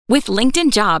With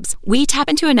LinkedIn Jobs, we tap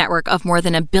into a network of more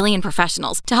than 1 billion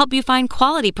professionals to help you find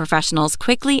quality professionals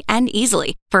quickly and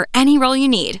easily for any role you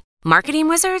need. Marketing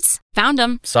wizards? Found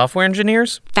them. Software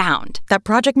engineers? Found. That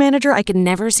project manager I could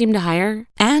never seem to hire?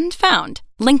 And found.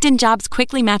 LinkedIn Jobs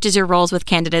quickly matches your roles with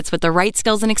candidates with the right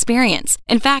skills and experience.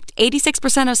 In fact,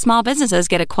 86% of small businesses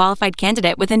get a qualified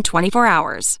candidate within 24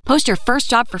 hours. Post your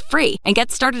first job for free and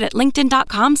get started at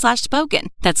linkedin.com/spoken.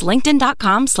 That's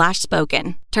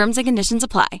linkedin.com/spoken. Terms and conditions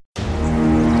apply.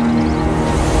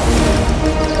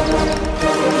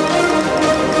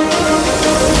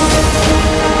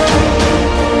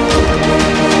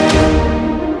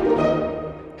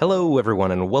 Hello,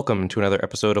 everyone, and welcome to another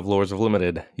episode of Lores of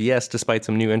Limited. Yes, despite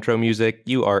some new intro music,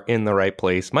 you are in the right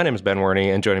place. My name is Ben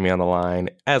Werney, and joining me on the line,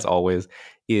 as always,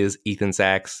 is Ethan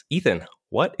Sachs. Ethan,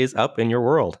 what is up in your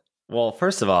world? Well,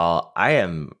 first of all, I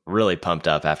am really pumped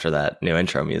up after that new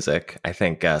intro music. I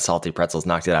think Salty Pretzels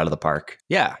knocked it out of the park.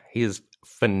 Yeah, he is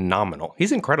phenomenal.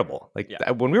 He's incredible.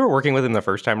 When we were working with him the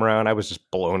first time around, I was just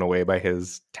blown away by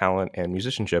his talent and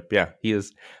musicianship. Yeah, he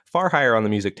is far higher on the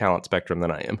music talent spectrum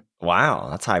than I am. Wow,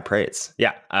 that's high praise.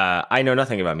 Yeah, I know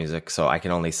nothing about music, so I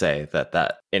can only say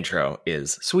that intro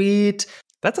is sweet.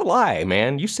 That's a lie,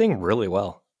 man. You sing really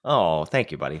well. Oh,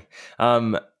 thank you, buddy.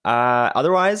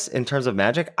 Otherwise, in terms of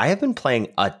Magic, I have been playing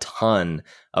a ton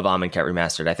of Amonkhet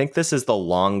Remastered. I think this is the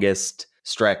longest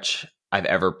stretch I've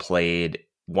ever played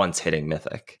once hitting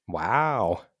Mythic.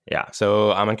 Wow. Yeah.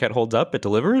 So Amonkhet holds up, it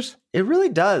delivers? It really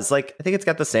does. I think it's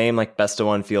got the same best of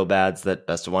one feel bads that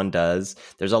best of one does.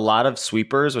 There's a lot of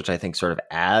sweepers, which I think sort of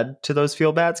add to those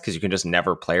feel bads because you can just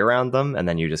never play around them and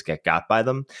then you just get got by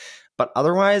them. But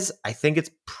otherwise, I think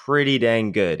it's pretty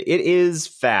dang good. It is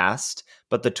fast,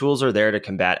 but the tools are there to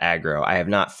combat aggro. I have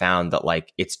not found that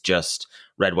it's just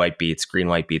red-white beats,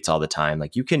 green-white beats all the time.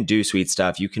 You can do sweet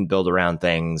stuff. You can build around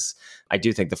things. I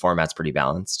do think the format's pretty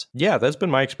balanced. Yeah, that's been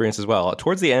my experience as well.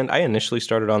 Towards the end, I initially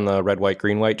started on the red-white,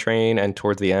 green-white train, and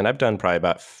towards the end, I've done probably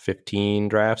about 15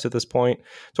 drafts at this point.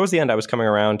 Towards the end, I was coming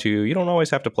around to, you don't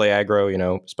always have to play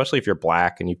aggro, especially if you're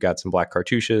black and you've got some black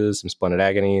cartouches, some Splendid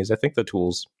Agonies. I think the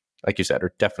tools, like you said,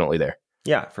 are definitely there.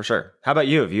 Yeah, for sure. How about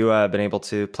you? Have you been able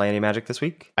to play any Magic this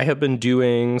week? I have been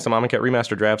doing some Amonkhet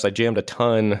Remastered drafts. I jammed a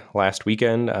ton last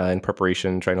weekend in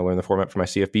preparation, trying to learn the format for my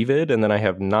CFB vid, and then I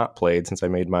have not played since I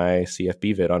made my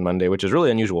CFB vid on Monday, which is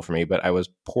really unusual for me, but I was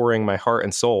pouring my heart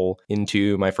and soul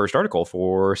into my first article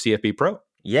for CFB Pro.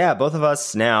 Yeah, both of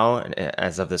us now,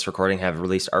 as of this recording, have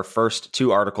released our first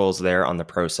 2 articles there on the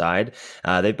pro side.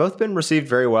 They've both been received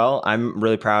very well. I'm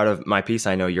really proud of my piece.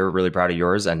 I know you're really proud of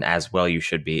yours, and as well you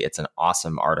should be. It's an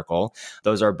awesome article.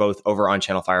 Those are both over on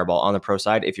Channel Fireball on the pro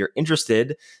side. If you're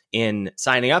interested in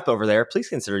signing up over there, please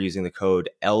consider using the code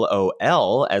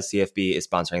LOL as CFB is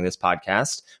sponsoring this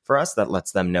podcast for us. That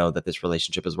lets them know that this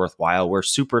relationship is worthwhile. We're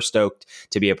super stoked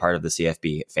to be a part of the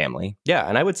CFB family. Yeah,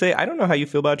 and I would say, I don't know how you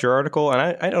feel about your article,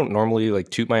 and I don't normally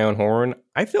toot my own horn.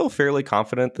 I feel fairly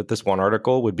confident that this one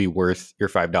article would be worth your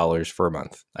 $5 for a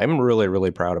month. I'm really,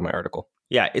 really proud of my article.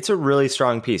 Yeah, it's a really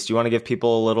strong piece. Do you want to give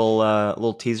people a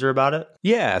little teaser about it?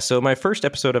 Yeah, so my first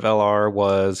episode of LR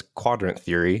was Quadrant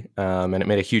Theory, and it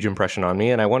made a huge impression on me,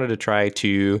 and I wanted to try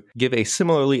to give a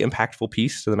similarly impactful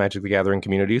piece to the Magic the Gathering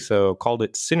community, so called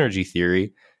it Synergy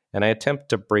Theory, and I attempt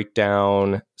to break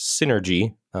down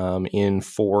synergy in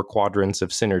 4 quadrants of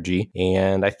synergy,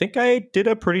 and I think I did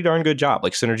a pretty darn good job.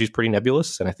 Synergy is pretty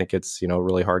nebulous, and I think it's a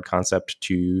really hard concept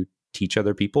to teach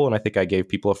other people, and I think I gave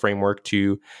people a framework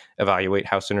to evaluate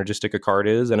how synergistic a card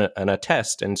is and a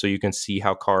test, and so you can see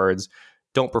how cards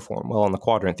don't perform well on the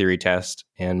quadrant theory test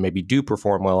and maybe do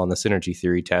perform well on the synergy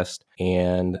theory test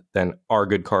and then are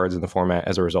good cards in the format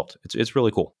as a result. It's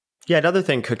really cool. Yeah, another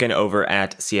thing cooking over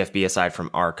at CFB aside from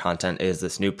our content is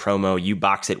this new promo, You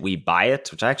Box It, We Buy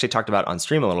It, which I actually talked about on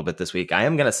stream a little bit this week. I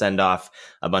am going to send off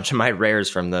a bunch of my rares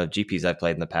from the GPs I've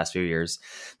played in the past few years,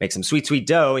 make some sweet, sweet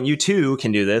dough, and you too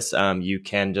can do this. You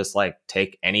can just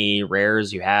take any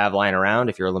rares you have lying around.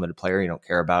 If you're a limited player, you don't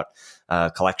care about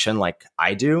collection like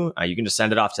I do, you can just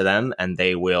send it off to them and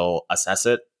they will assess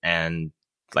it and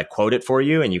quote it for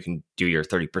you, and you can do your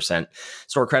 30%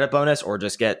 store credit bonus or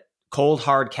just get cold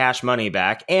hard cash money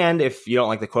back. And if you don't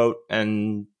like the quote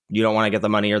and you don't want to get the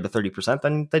money or the 30%,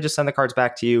 then they just send the cards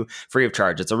back to you free of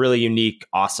charge. It's a really unique,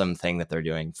 awesome thing that they're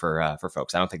doing for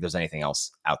folks. I don't think there's anything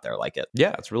else out there like it.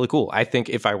 Yeah, it's really cool. I think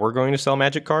if I were going to sell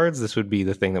Magic cards, this would be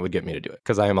the thing that would get me to do it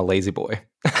because I am a lazy boy.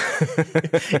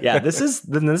 Yeah, this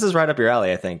is right up your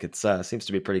alley. I think it seems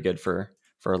to be pretty good for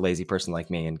for a lazy person like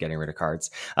me and getting rid of cards.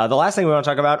 The last thing we want to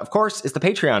talk about, of course, is the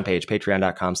Patreon page,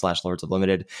 patreon.com/Lords of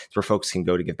Limited. It's where folks can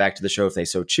go to give back to the show if they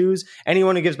so choose.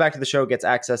 Anyone who gives back to the show gets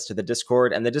access to the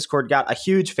Discord, and the Discord got a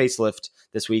huge facelift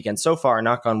this week. And so far,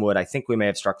 knock on wood, I think we may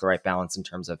have struck the right balance in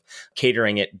terms of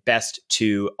catering it best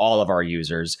to all of our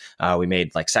users. We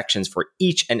made like sections for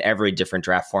each and every different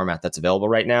draft format that's available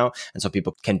right now. And so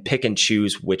people can pick and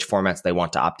choose which formats they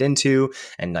want to opt into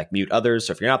and like mute others.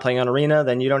 So if you're not playing on Arena,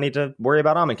 then you don't need to worry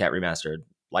about Amonkhet Remastered.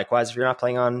 Likewise, if you're not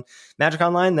playing on Magic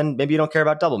Online, then maybe you don't care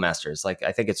about Double Masters. Like,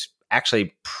 I think it's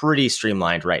actually pretty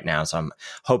streamlined right now. So I'm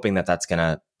hoping that that's going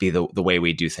to be the way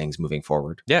we do things moving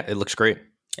forward. Yeah, it looks great.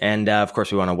 And of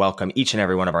course, we want to welcome each and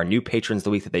every one of our new patrons the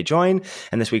week that they join.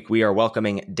 And this week we are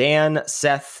welcoming Dan,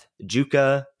 Seth,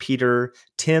 Juka, Peter,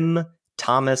 Tim,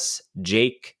 Thomas,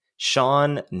 Jake,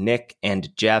 Sean, Nick,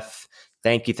 and Jeff.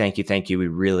 Thank you, thank you, thank you. We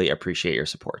really appreciate your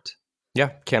support.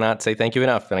 Yeah, cannot say thank you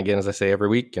enough. And again, as I say every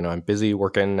week, I'm busy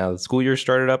working now that the school year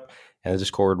started up, and the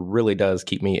Discord really does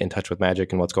keep me in touch with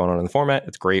Magic and what's going on in the format.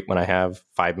 It's great when I have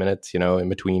 5 minutes, in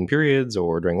between periods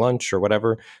or during lunch or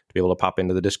whatever, to be able to pop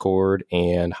into the Discord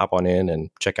and hop on in and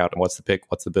check out what's the pick,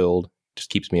 what's the build. Just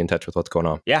keeps me in touch with what's going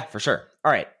on. Yeah, for sure.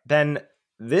 All right, Ben,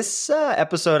 this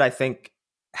episode, I think,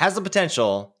 has the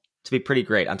potential to be pretty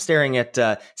great. I'm staring at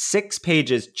 6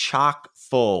 pages chock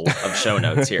full of show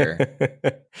notes here.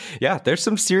 Yeah, there's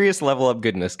some serious level up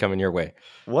goodness coming your way.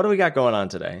 What do we got going on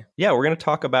today? Yeah, we're going to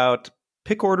talk about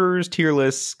pick orders, tier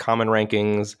lists, common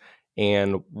rankings,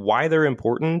 and why they're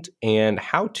important and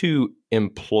how to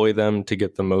employ them to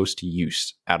get the most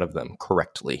use out of them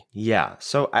correctly. Yeah,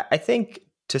 so I think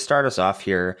to start us off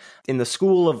here, in the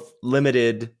school of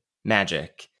limited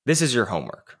Magic, this is your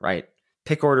homework, right?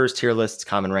 Pick orders, tier lists,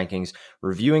 common rankings,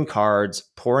 reviewing cards,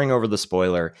 poring over the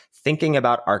spoiler, thinking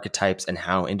about archetypes and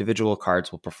how individual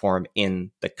cards will perform in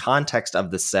the context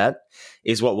of the set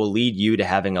is what will lead you to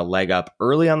having a leg up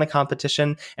early on the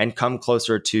competition and come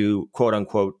closer to quote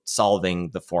unquote solving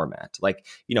the format. Like,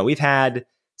 we've had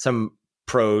some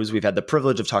pros. We've had the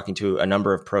privilege of talking to a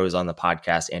number of pros on the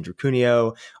podcast, Andrew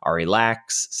Cuneo, Ari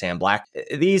Lax, Sam Black.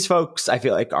 These folks, I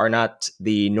feel like, are not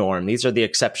the norm. These are the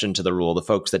exception to the rule, the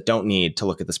folks that don't need to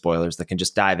look at the spoilers, that can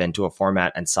just dive into a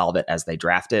format and solve it as they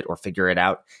draft it or figure it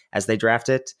out as they draft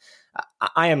it.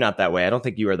 I am not that way. I don't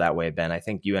think you are that way, Ben. I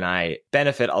think you and I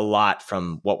benefit a lot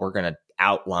from what we're going to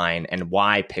outline and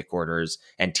why pick orders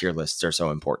and tier lists are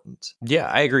so important. Yeah,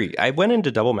 I agree. I went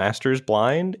into Double Masters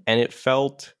blind and it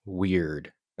felt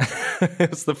weird.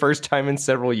 It was the first time in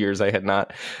several years I had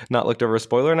not looked over a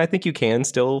spoiler, and I think you can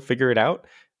still figure it out,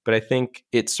 but I think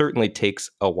it certainly takes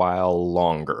a while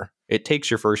longer. It takes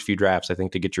your first few drafts, I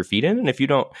think, to get your feet in, and if you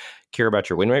don't care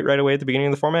about your win rate right away at the beginning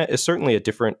of the format, it's certainly a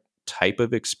different type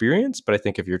of experience, but I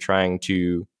think if you're trying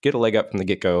to get a leg up from the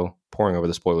get-go, pouring over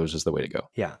the spoilers is the way to go.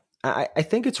 Yeah. I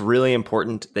think it's really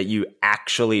important that you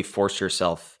actually force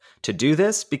yourself to do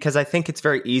this, because I think it's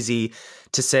very easy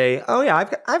to say, oh yeah,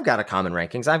 I've got a common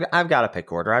rankings, I've got a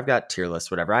pick order, I've got tier lists,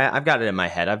 whatever. I've got it in my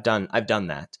head. I've done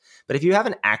that. But if you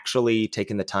haven't actually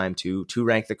taken the time to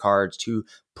rank the cards, to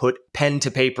put pen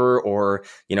to paper or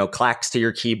clacks to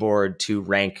your keyboard to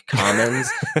rank commons,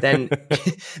 then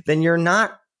you're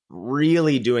not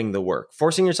really doing the work.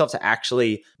 Forcing yourself to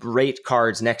actually rate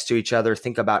cards next to each other,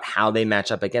 think about how they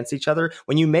match up against each other.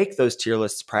 When you make those tier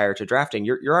lists prior to drafting,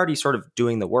 you're already sort of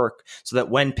doing the work, so that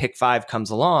when pick 5 comes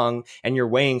along and you're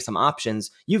weighing some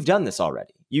options, you've done this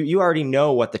already. You already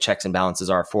know what the checks and balances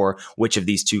are for which of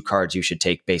these 2 cards you should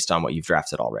take based on what you've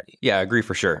drafted already. Yeah, I agree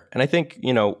for sure. And I think,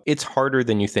 it's harder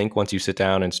than you think once you sit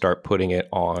down and start putting it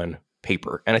on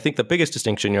paper. And I think the biggest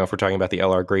distinction, if we're talking about the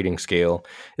LR grading scale,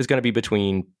 is going to be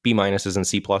between B- and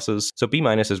C+. So B-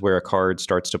 is where a card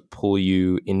starts to pull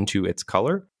you into its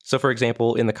color. So for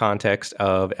example, in the context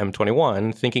of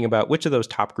M21, thinking about which of those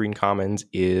top green commons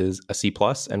is a C+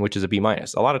 and which is a B-.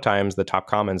 A lot of times the top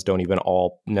commons don't even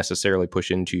all necessarily push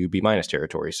into B-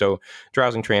 territory. So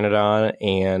Drowsing Tranodon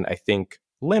and I think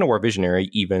Llanowar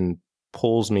Visionary even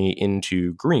pulls me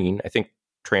into green. I think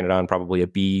Tranodon probably a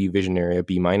B, Visionary a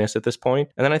B- at this point.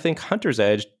 And then I think Hunter's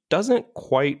Edge doesn't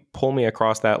quite pull me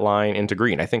across that line into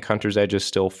green. I think Hunter's Edge is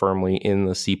still firmly in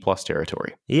the C+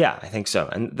 territory. Yeah, I think so.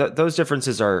 And those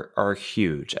differences are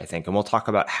huge, I think. And we'll talk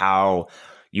about how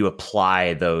you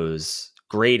apply those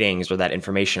gradings or that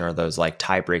information or those like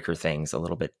tiebreaker things a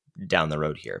little bit down the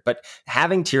road here. But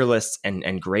having tier lists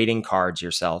and grading cards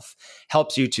yourself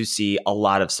helps you to see a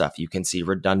lot of stuff. You can see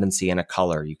redundancy in a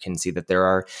color. You can see that there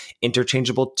are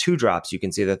interchangeable 2-drops. You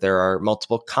can see that there are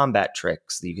multiple combat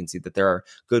tricks. You can see that there are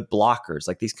good blockers.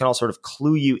 Like these can all sort of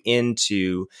clue you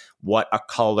into what a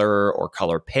color or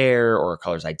color pair or a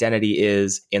color's identity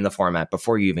is in the format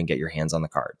before you even get your hands on the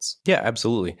cards. Yeah,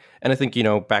 absolutely. And I think,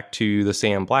 back to the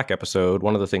Sam Black episode,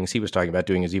 one of the things he was talking about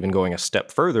doing is even going a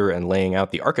step further and laying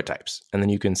out the archetypes. And then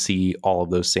you can see all of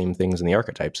those same things in the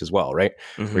archetypes as well, right?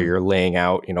 Mm-hmm. Where you're laying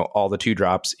out, all the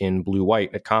 2-drops in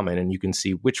blue-white at common, and you can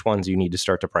see which ones you need to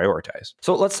start to prioritize.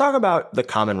 So let's talk about the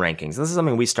common rankings. This is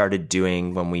something we started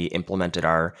doing when we implemented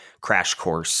our crash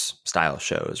course style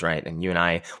shows, right? And you and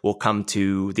I will come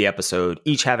to the episode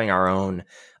each having our own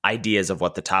ideas of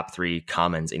what the top 3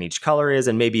 commons in each color is,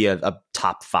 and maybe a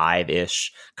top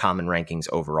 5-ish common rankings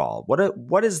overall.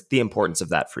 What is the importance of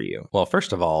that for you? Well,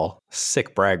 first of all,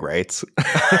 sick brag rights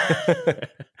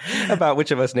about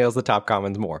which of us nails the top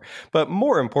commons more. But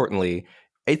more importantly,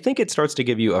 I think it starts to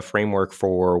give you a framework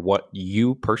for what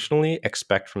you personally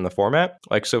expect from the format.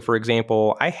 Like, so for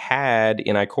example, I had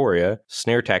in Ikoria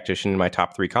Snare Tactician in my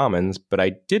top 3 commons, but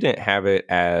I didn't have it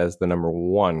as the number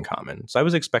 1 common. So I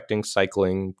was expecting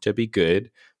cycling to be good,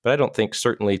 but I don't think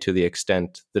certainly to the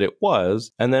extent that it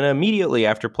was. And then immediately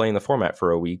after playing the format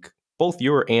for a week, both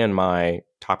your and my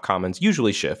top commons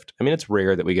usually shift. I mean, it's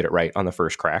rare that we get it right on the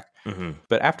first crack,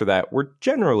 but after that, we're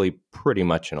generally pretty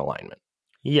much in alignment.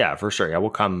 Yeah, for sure. Yeah, we'll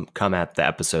come at the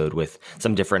episode with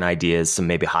some different ideas, some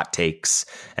maybe hot takes,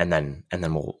 and then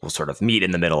we'll sort of meet in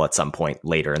the middle at some point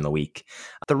later in the week.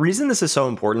 The reason this is so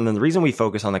important and the reason we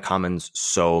focus on the commons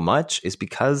so much is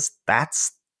because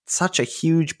that's such a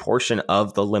huge portion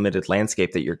of the limited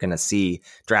landscape that you're going to see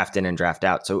draft in and draft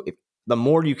out. So the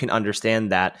more you can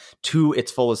understand that to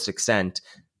its fullest extent,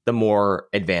 the more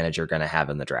advantage you're going to have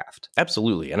in the draft.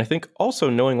 Absolutely. And I think also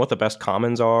knowing what the best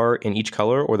commons are in each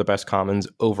color or the best commons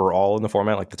overall in the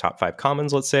format, like the top 5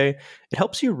 commons, let's say, it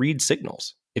helps you read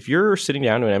signals. If you're sitting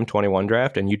down to an M21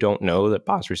 draft and you don't know that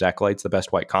Basri's Acolyte's the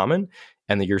best white common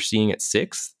and that you're seeing it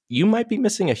 6th, you might be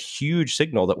missing a huge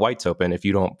signal that white's open if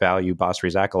you don't value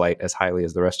Basri's Acolyte as highly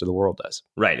as the rest of the world does.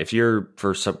 Right. If you're,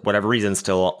 for whatever reason,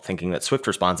 still thinking that Swift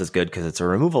Response is good because it's a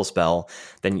removal spell,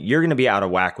 then you're going to be out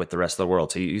of whack with the rest of the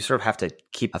world. So you sort of have to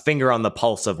keep a finger on the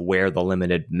pulse of where the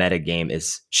limited metagame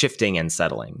is shifting and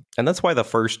settling. And that's why the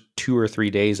first 2 or 3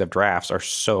 days of drafts are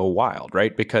so wild,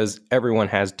 right? Because everyone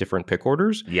has different pick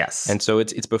orders. Yes. And so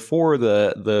it's before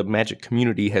the Magic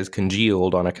community has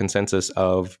congealed on a consensus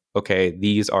of, okay,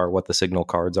 these are what the signal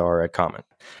cards are at common.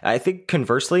 I think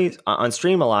conversely, on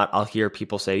stream a lot, I'll hear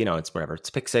people say, it's whatever, it's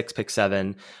pick 6, pick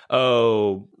 7.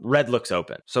 Oh, red looks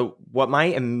open. So what my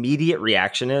immediate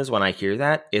reaction is when I hear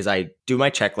that is I do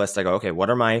my checklist. I go, okay, what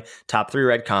are my top 3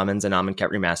 red commons in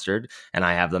Amonkhet Remastered? And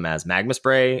I have them as Magma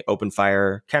Spray, Open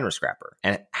Fire, Canvas Scrapper.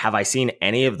 And have I seen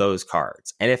any of those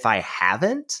cards? And if I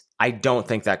haven't, I don't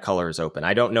think that color is open.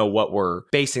 I don't know what we're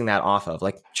basing that off of.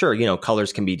 Like, sure,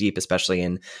 colors can be deep, especially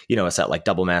in, a set like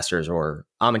Double Masters or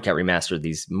Amonkhet Remastered,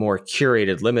 these more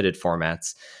curated, limited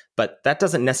formats. But that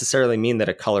doesn't necessarily mean that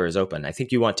a color is open. I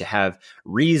think you want to have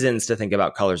reasons to think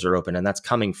about colors are open, and that's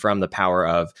coming from the power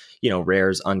of,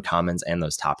 rares, uncommons, and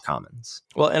those top commons.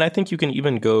 Well, and I think you can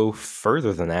even go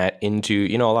further than that into,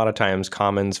 a lot of times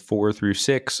commons 4 through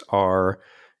 6 are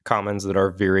commons that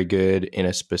are very good in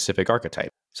a specific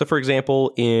archetype. So for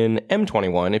example, in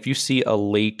M21, if you see a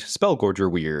late Spellgorger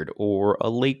Weird or a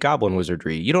late Goblin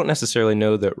Wizardry, you don't necessarily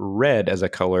know that red as a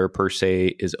color per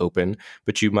se is open,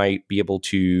 but you might be able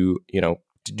to,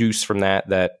 deduce from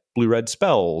that blue-red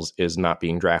spells is not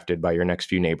being drafted by your next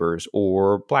few neighbors,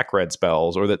 or black-red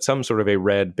spells, or that some sort of a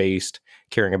red-based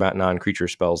caring about non-creature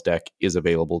spells deck is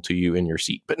available to you in your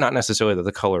seat, but not necessarily that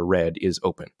the color red is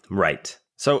open. Right.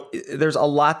 So there's a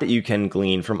lot that you can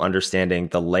glean from understanding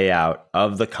the layout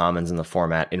of the commons in the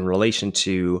format in relation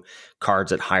to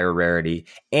cards at higher rarity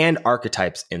and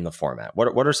archetypes in the format.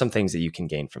 What are some things that you can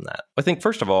gain from that? I think,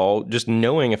 first of all, just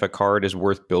knowing if a card is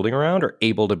worth building around or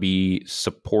able to be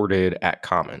supported at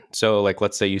common. So, like,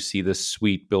 let's say you see this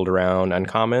sweet build around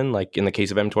uncommon, like in the case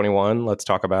of M21, let's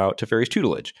talk about Teferi's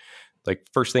Tutelage. Like,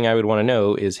 first thing I would want to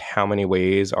know is how many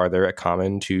ways are there at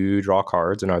common to draw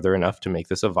cards, and are there enough to make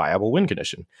this a viable win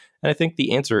condition? And I think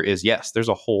the answer is yes. There's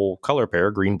a whole color pair,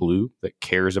 green-blue, that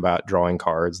cares about drawing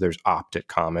cards. There's Opt at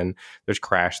common. There's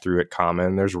Crash Through at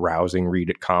common. There's Rousing Read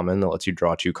at common that lets you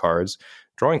draw 2 cards.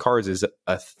 Drawing cards is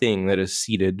a thing that is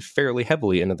seeded fairly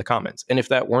heavily into the commons. And if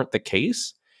that weren't the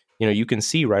case, you can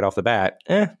see right off the bat,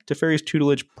 Teferi's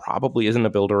Tutelage probably isn't a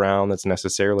build around that's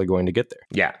necessarily going to get there.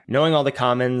 Yeah. Knowing all the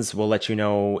commons will let you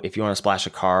know if you want to splash a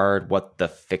card, what the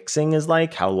fixing is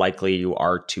like, how likely you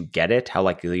are to get it, how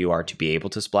likely you are to be able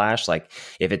to splash. Like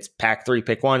if it's pack 3,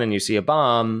 pick 1 and you see a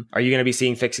bomb, are you going to be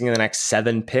seeing fixing in the next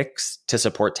 7 picks to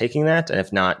support taking that? And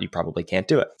if not, you probably can't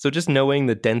do it. So just knowing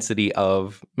the density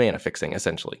of mana fixing,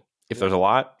 essentially. If there's a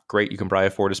lot, great, you can probably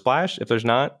afford to splash. If there's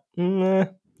not,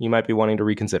 you might be wanting to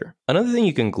reconsider. Another thing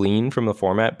you can glean from the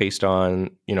format based on,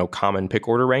 common pick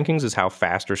order rankings is how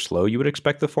fast or slow you would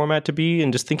expect the format to be.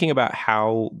 And just thinking about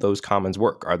how those commons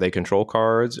work. Are they control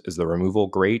cards? Is the removal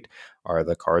great? Are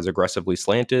the cards aggressively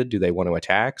slanted? Do they want to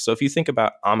attack? So if you think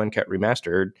about Amonkhet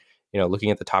Remastered,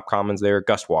 looking at the top commons there,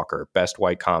 Gustwalker, best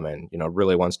white common,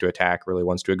 really wants to attack, really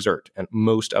wants to exert. And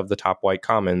most of the top white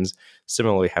commons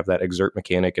similarly have that exert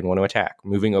mechanic and want to attack.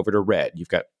 Moving over to red, you've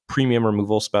got premium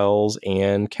removal spells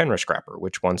and Kenra Scrapper,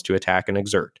 which wants to attack and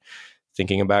exert.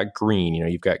 Thinking about green,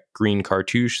 you've got green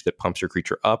Cartouche that pumps your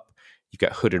creature up. You've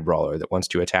got Hooded Brawler that wants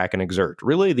to attack and exert.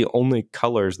 Really, the only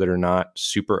colors that are not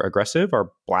super aggressive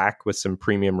are black with some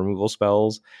premium removal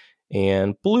spells.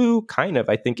 And blue kind of,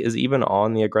 I think, is even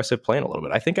on the aggressive plan a little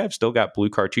bit. I think I've still got blue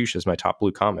Cartouche as my top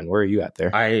blue common. Where are you at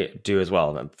there? I do as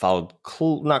well. I'm followed,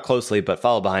 not closely, but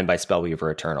followed behind by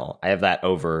Spellweaver Eternal. I have that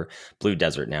over Blue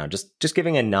Desert now. Just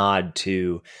giving a nod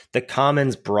to the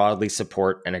commons broadly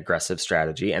support an aggressive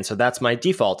strategy. And so that's my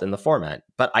default in the format.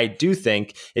 But I do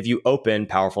think if you open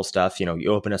powerful stuff,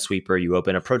 you open a Sweeper, you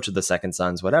open Approach of the Second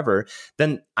Sons, whatever,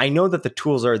 then I know that the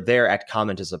tools are there at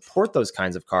common to support those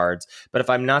kinds of cards. But if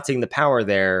I'm not seeing the power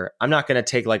there, I'm not going to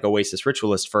take like Oasis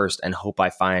Ritualist first and hope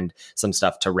I find some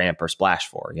stuff to ramp or splash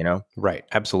for, Right,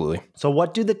 absolutely. So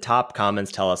what do the top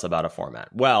commons tell us about a format?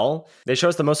 Well, they show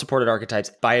us the most supported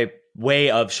archetypes by way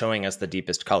of showing us the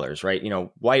deepest colors, right?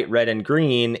 White, red, and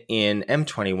green in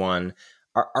M21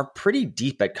 are pretty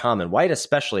deep at common. White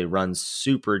especially runs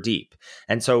super deep.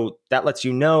 And so that lets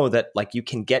you know that like you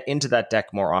can get into that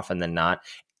deck more often than not.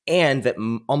 And that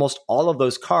almost all of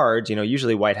those cards,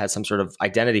 usually white has some sort of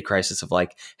identity crisis of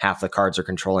like half the cards are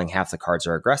controlling, half the cards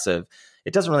are aggressive.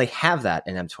 It doesn't really have that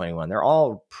in M21. They're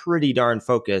all pretty darn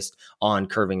focused on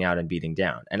curving out and beating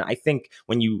down. And I think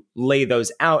when you lay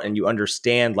those out and you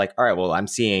understand like, all right, well, I'm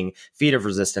seeing Feat of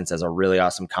Resistance as a really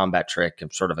awesome combat trick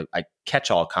and sort of a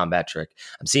catch-all combat trick.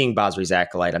 I'm seeing Basri's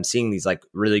Acolyte. I'm seeing these like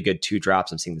really good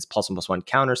 2-drops. I'm seeing this +1/+1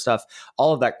 counter stuff.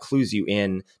 All of that clues you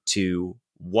in to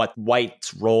what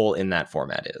white's role in that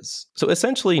format is. So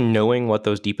essentially knowing what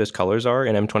those deepest colors are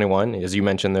in M21, as you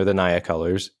mentioned, they're the Naya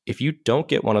colors. If you don't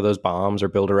get one of those bombs or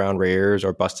build around rares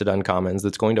or busted uncommons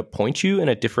that's going to point you in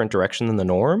a different direction than the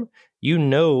norm,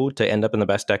 to end up in the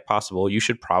best deck possible, you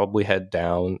should probably head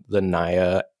down the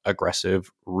Naya aggressive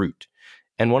route.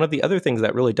 And one of the other things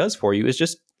that really does for you is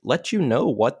just let you know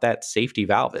what that safety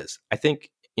valve is. I think,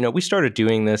 we started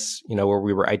doing this, where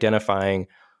we were identifying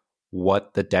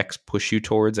what the decks push you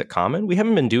towards at common. We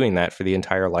haven't been doing that for the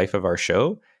entire life of our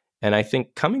show. And I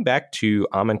think coming back to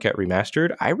Amonkhet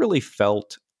Remastered, I really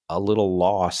felt a little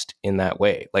lost in that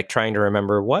way, like trying to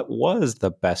remember what was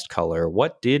the best color,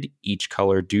 what did each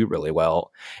color do really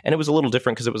well. And it was a little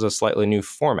different because it was a slightly new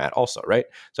format also, right?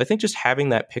 So I think just having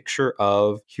that picture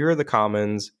of here are the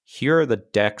commons, here are the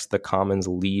decks the commons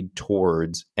lead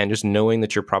towards, and just knowing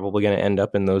that you're probably going to end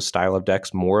up in those style of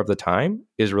decks more of the time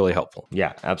is really helpful.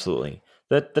 Yeah, absolutely.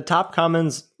 The top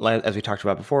commons, as we talked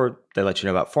about before, they let you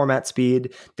know about format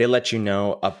speed. They let you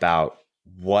know about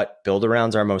what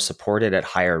build-arounds are most supported at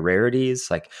higher rarities.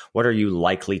 Like, what are you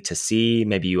likely to see?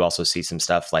 Maybe you also see some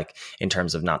stuff like in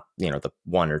terms of not, the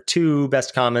 1 or 2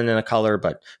 best common in a color,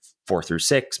 but 4 through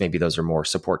 6. Maybe those are more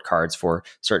support cards for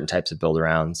certain types of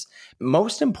build-arounds.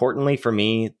 Most importantly for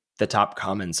me, the top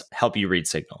commons help you read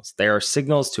signals. They are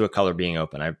signals to a color being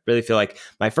open. I really feel like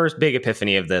my first big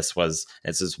epiphany of this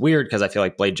is weird because I feel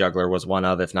like Blade Juggler was one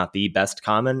of, if not the best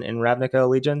common in Ravnica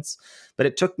Allegiance. But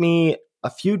it took me a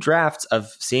few drafts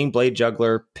of seeing Blade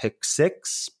Juggler pick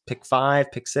 6, pick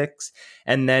 5, pick 6,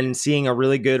 and then seeing a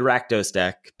really good Rakdos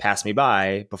deck pass me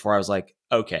by before I was like,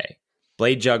 okay,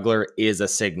 Blade Juggler is a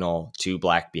signal to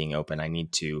black being open. I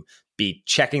need to be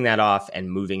checking that off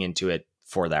and moving into it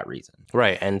for that reason.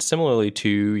 Right. And similarly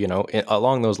to,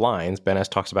 along those lines, Ben S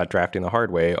talks about drafting the hard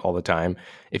way all the time.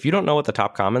 If you don't know what the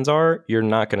top commons are, you're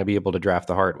not going to be able to draft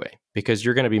the hard way because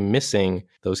you're going to be missing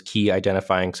those key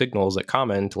identifying signals at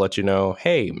common to let you know,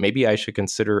 hey, maybe I should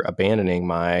consider abandoning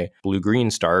my blue-green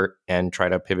start and try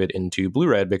to pivot into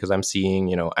blue-red because I'm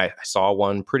seeing, I saw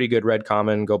one pretty good red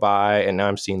common go by and now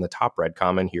I'm seeing the top red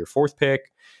common here, 4th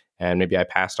pick. And maybe I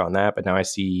passed on that, but now I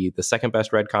see the second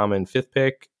best red common, 5th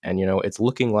pick. And, it's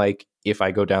looking like if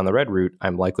I go down the red route,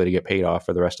 I'm likely to get paid off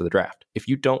for the rest of the draft. If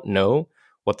you don't know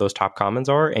what those top commons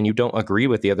are and you don't agree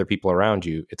with the other people around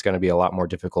you, it's going to be a lot more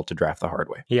difficult to draft the hard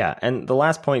way. Yeah. And the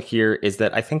last point here is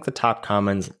that I think the top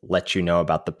commons let you know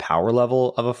about the power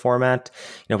level of a format.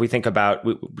 We think about,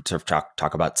 we sort of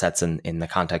talk about sets in the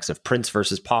context of Prince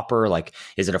versus Pauper. Like,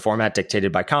 is it a format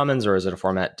dictated by commons or is it a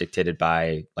format dictated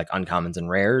by like uncommons and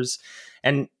rares?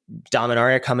 And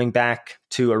Dominaria coming back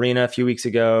to Arena a few weeks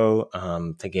ago,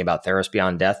 thinking about Theros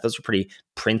Beyond Death, those are pretty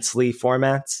princely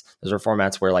formats. Those are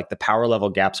formats where like the power level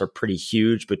gaps are pretty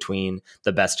huge between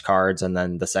the best cards and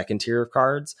then the second tier of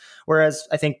cards. Whereas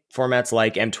I think formats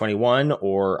like M21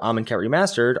 or Amonkhet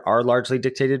Remastered are largely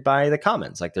dictated by the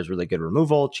commons. Like, there's really good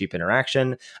removal, cheap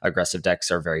interaction, aggressive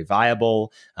decks are very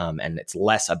viable, and it's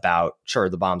less about, sure,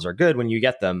 the bombs are good when you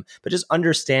get them, but just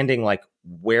understanding like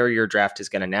where your draft is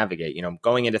going to navigate.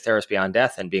 Going into Theros Beyond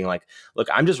Death and being like, look,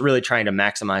 I'm just really trying to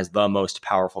maximize the most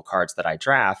powerful cards that I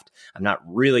draft. I'm not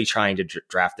really trying to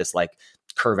draft this like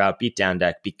curve out beatdown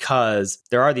deck, because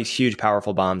there are these huge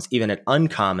powerful bombs, even at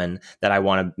uncommon, that I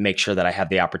want to make sure that I have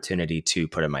the opportunity to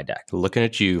put in my deck. Looking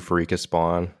at you, Pharika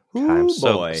Spawn. Ooh, I'm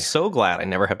boy. so glad I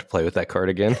never have to play with that card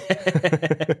again.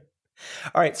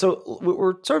 All right, so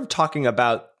we're sort of talking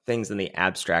about things in the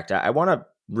abstract. I want to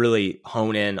really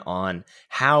hone in on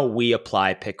how we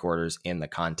apply pick orders in the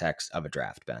context of a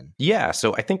draft, Ben. Yeah,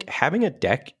 so I think having a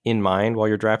deck in mind while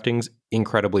you're drafting is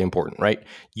incredibly important, right?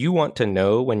 You want to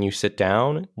know when you sit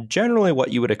down generally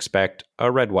what you would expect a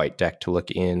red-white deck to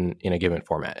look in a given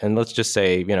format. And let's just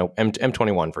say,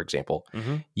 M21, for example.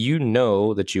 Mm-hmm. You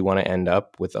know that you want to end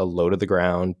up with a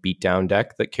low-to-the-ground beatdown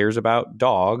deck that cares about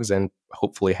dogs and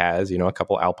hopefully has, a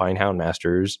couple Alpine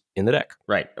Houndmasters in the deck.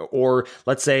 Right. Or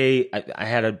let's say I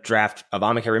had a draft of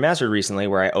Amonkhet Remastered recently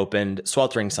where I opened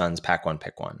Sweltering Suns, pack 1,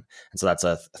 pick 1. And so that's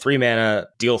a 3 mana,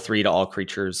 deal 3 to all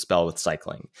creatures spell with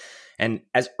cycling. And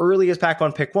as early as pack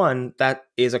 1, pick 1, that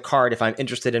is a card, if I'm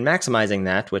interested in maximizing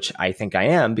that, which I think I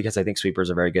am, because I think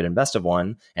Sweepers are very good in best of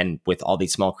one, and with all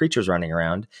these small creatures running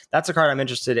around, that's a card I'm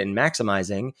interested in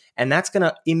maximizing, and that's going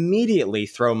to immediately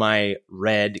throw my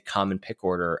red common pick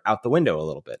order out the window a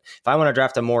little bit. If I want to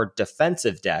draft a more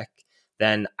defensive deck,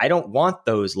 then I don't want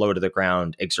those low to the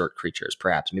ground exert creatures,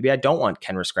 perhaps. Maybe I don't want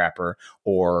Kenra Scrapper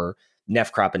or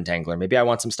Nefcrop Entangler. Maybe I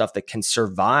want some stuff that can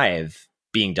survive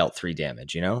being dealt 3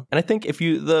 damage, And I think if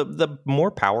you the more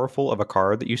powerful of a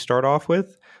card that you start off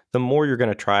with, the more you're going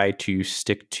to try to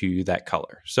stick to that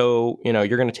color. So, you're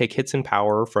going to take hits in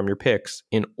power from your picks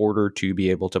in order to be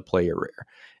able to play your rare.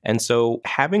 And so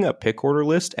having a pick order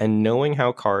list and knowing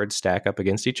how cards stack up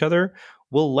against each other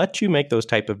will let you make those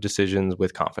type of decisions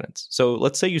with confidence. So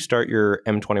let's say you start your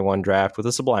M21 draft with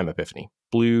a Sublime Epiphany,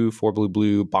 blue, 4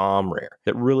 blue, bomb rare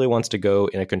that really wants to go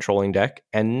in a controlling deck.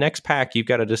 And next pack, you've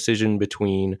got a decision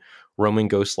between Roaming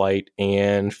Ghostlight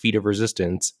and Feat of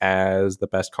Resistance as the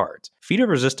best cards. Feat of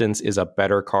Resistance is a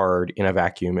better card in a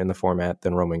vacuum in the format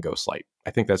than Roaming Ghostlight.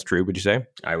 I think that's true, would you say?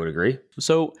 I would agree.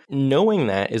 So knowing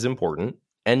that is important.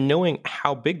 And knowing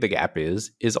how big the gap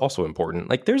is also important.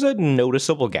 Like, there's a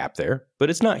noticeable gap there, but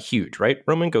it's not huge, right?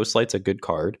 Roaming Ghostlight's a good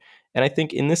card. And I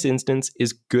think in this instance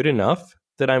is good enough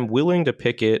that I'm willing to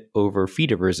pick it over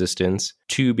Feat of Resistance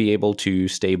to be able to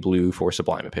stay blue for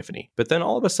Sublime Epiphany. But then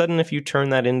all of a sudden, if you turn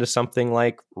that into something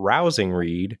like Rousing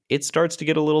Reed, it starts to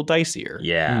get a little dicier.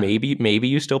 Yeah. Maybe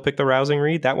you still pick the Rousing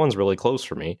Reed. That one's really close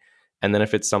for me. And then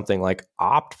if it's something like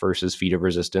Opt versus Feat of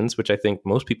Resistance, which I think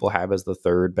most people have as the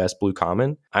third best blue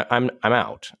common, I'm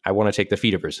out. I want to take the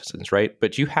Feat of Resistance, right?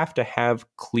 But you have to have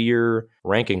clear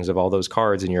rankings of all those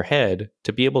cards in your head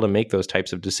to be able to make those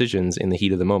types of decisions in the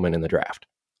heat of the moment in the draft.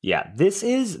 Yeah, this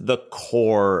is the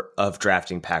core of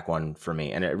drafting pack 1 for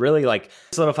me. And it really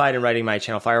solidified in writing my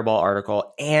Channel Fireball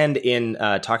article and in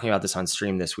talking about this on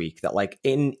stream this week, that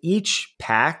in each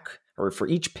pack, or for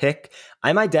each pick,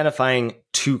 I'm identifying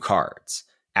 2 cards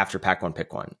after pack 1,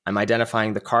 pick 1. I'm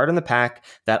identifying the card in the pack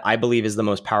that I believe is the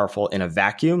most powerful in a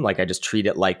vacuum. I just treat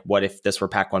it like, what if this were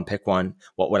pack 1, pick 1?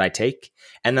 What would I take?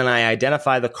 And then I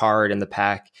identify the card in the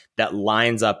pack that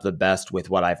lines up the best with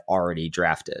what I've already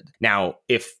drafted. Now,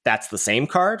 if that's the same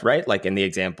card, right? Like in the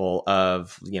example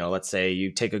of, let's say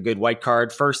you take a good white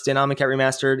card first in Amonkhet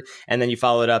Remastered, and then you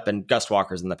follow it up and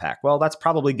Gustwalker's in the pack. Well, that's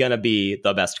probably going to be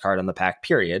the best card in the pack,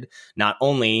 period. Not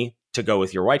only to go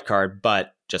with your white card,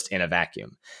 but just in a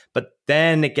vacuum. But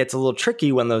then it gets a little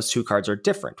tricky when those 2 cards are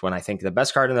different. When I think the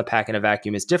best card in the pack in a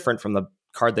vacuum is different from the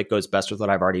card that goes best with what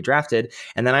I've already drafted.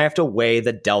 And then I have to weigh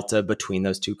the delta between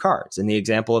those 2 cards. In the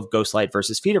example of Ghostlight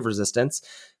versus Feat of Resistance,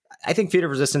 I think Feat of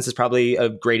Resistance is probably a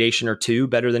gradation or two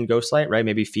better than Ghostlight, right?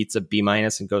 Maybe Feat's a B- and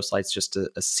Ghostlight's just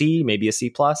a C, maybe a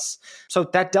C+. So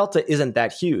that delta isn't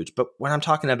that huge. But when I'm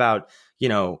talking about,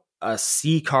 a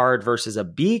C card versus a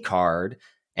B card,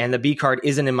 and the B card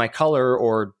isn't in my color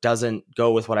or doesn't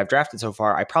go with what I've drafted so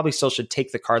far, I probably still should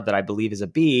take the card that I believe is a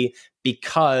B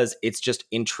because it's just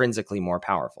intrinsically more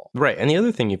powerful. Right. And the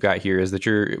other thing you've got here is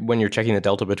that when you're checking the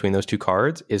delta between those two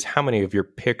cards is how many of your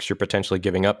picks you're potentially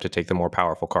giving up to take the more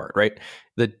powerful card, right?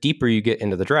 The deeper you get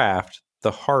into the draft,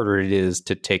 the harder it is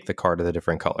to take the card of the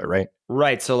different color, right?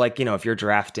 Right. So if you're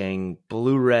drafting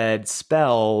blue-red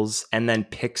spells and then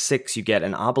pick 6, you get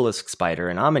an Obelisk Spider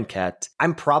and Amonkhet,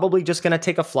 I'm probably just going to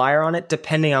take a flyer on it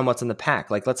depending on what's in the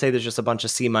pack. Like, let's say there's just a bunch of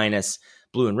C-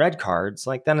 blue and red cards.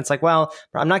 Like, then it's like, well,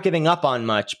 I'm not giving up on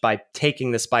much by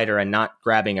taking the spider and not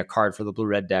grabbing a card for the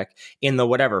blue-red deck in the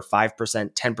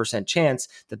 5%, 10% chance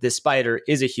that this spider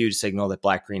is a huge signal that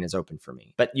black-green is open for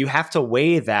me. But you have to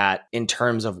weigh that in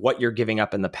terms of what you're giving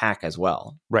up in the pack as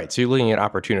well. Right. So you're looking at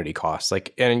opportunity costs.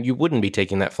 And you wouldn't be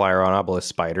taking that flyer on Obelisk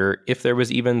Spider if there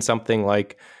was even something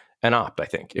like an opt, I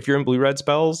think. If you're in blue-red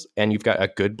spells and you've got a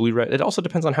good blue-red, it also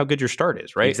depends on how good your start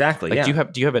is, right? Exactly, Do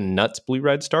you have a nuts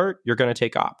blue-red start? You're going to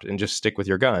take opt and just stick with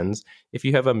your guns. If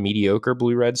you have a mediocre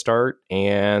blue-red start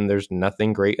and there's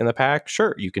nothing great in the pack,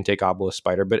 sure, you can take Obelisk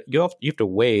Spider, but you have to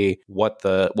weigh what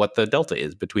the delta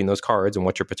is between those cards and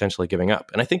what you're potentially giving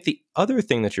up. And I think the other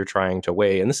thing that you're trying to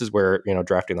weigh, and this is where,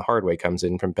 drafting the hard way comes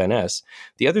in from Ben S.,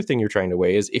 the other thing you're trying to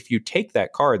weigh is if you take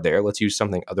that card there, let's use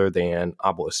something other than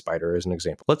Obelisk Spider as an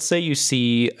example. Let's say you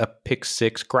see a pick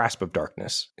 6 Grasp of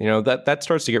Darkness. That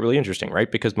starts to get really interesting, right?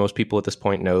 Because most people at this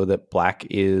point know that black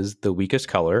is the weakest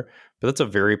color, but that's a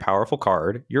very powerful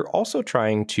card. You're also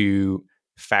trying to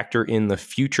factor in the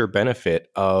future benefit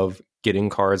of getting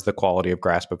cards the quality of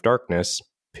Grasp of Darkness,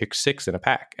 pick 6 in a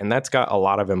pack. And that's got a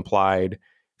lot of implied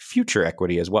future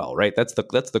equity as well, right? That's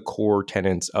the core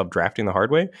tenets of drafting the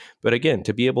hard way. But again,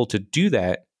 to be able to do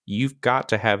that, you've got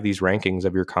to have these rankings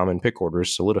of your common pick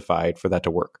orders solidified for that to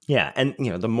work. Yeah. And,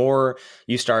 the more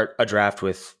you start a draft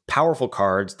with powerful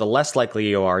cards, the less likely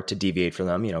you are to deviate from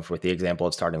them, with the example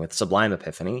of starting with Sublime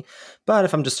Epiphany. But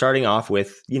if I'm just starting off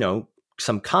with,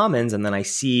 some commons and then I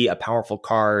see a powerful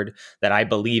card that I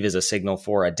believe is a signal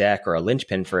for a deck or a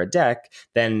linchpin for a deck,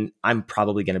 then I'm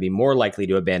probably going to be more likely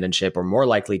to abandon ship or more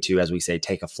likely to, as we say,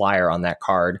 take a flyer on that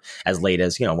card as late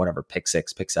as, pick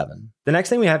 6, pick 7. The next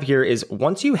thing we have here is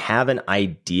once you have an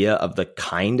idea of the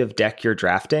kind of deck you're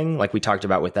drafting, like we talked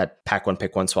about with that pack 1,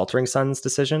 pick 1 Sweltering Suns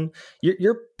decision,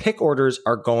 your pick orders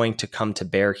are going to come to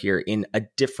bear here in a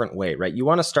different way, right? You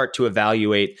want to start to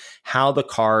evaluate how the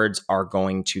cards are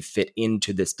going to fit into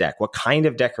this deck. What kind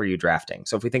of deck are you drafting?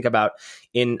 So if we think about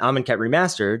in Amonkhet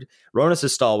Remastered, Ronus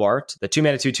is Stalwart, the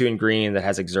 2-mana 2/2 in green that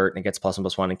has Exert and it gets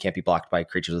 +1/+1 and can't be blocked by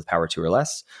creatures with power 2 or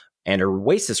less, and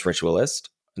Oasis Ritualist,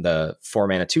 the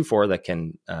 4-mana 2/4 that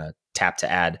can tap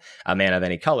to add a mana of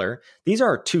any color. These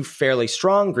are 2 fairly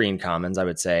strong green commons, I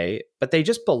would say, but they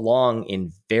just belong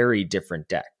in very different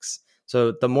decks.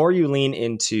 So the more you lean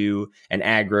into an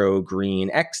aggro green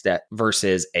X deck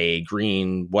versus a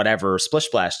green whatever splish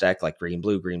splash deck like green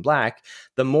blue, green black,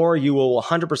 the more you will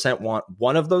 100% want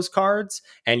one of those cards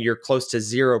and you're close to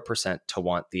 0% to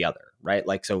want the other, right?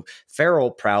 Like, so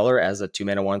Feral Prowler as a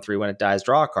 2-mana 1/3 when it dies,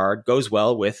 draw a card goes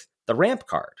well with the ramp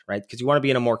card, right? Because you want to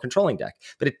be in a more controlling deck,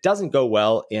 but it doesn't go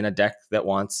well in a deck that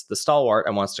wants the Stalwart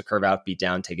and wants to curve out, beat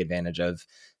down, take advantage of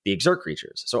the Exert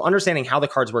creatures. So understanding how the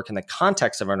cards work in the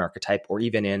context of an archetype or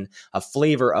even in a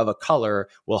flavor of a color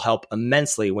will help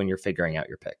immensely when you're figuring out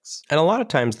your picks. And a lot of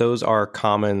times those are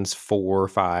commons 4,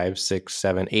 5, 6,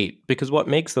 7, 8, because what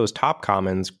makes those top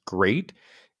commons great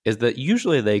is that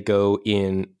usually they go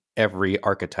in every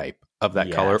archetype of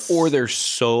that color, or they're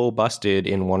so busted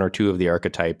in 1 or 2 of the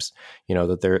archetypes,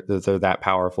 that they're that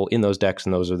powerful in those decks,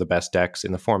 and those are the best decks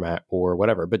in the format or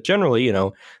whatever. But generally,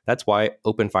 that's why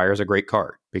Open Fire is a great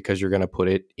card, because you're going to put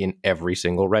it in every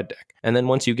single red deck. And then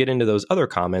once you get into those other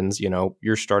commons,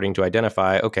 you're starting to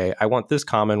identify, okay, I want this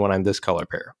common when I'm this color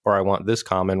pair, or I want this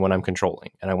common when I'm controlling,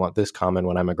 and I want this common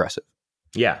when I'm aggressive.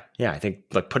 Yeah. I think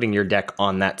like putting your deck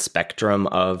on that spectrum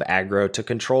of aggro to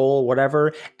control,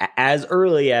 whatever, as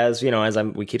early as,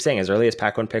 we keep saying, as early as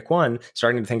pack 1, pick 1,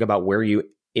 starting to think about where you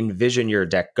envision your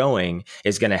deck going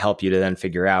is going to help you to then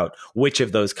figure out which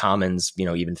of those commons,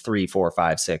 even 3, 4,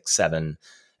 5, 6, 7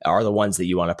 are the ones that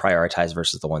you want to prioritize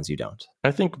versus the ones you don't.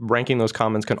 I think ranking those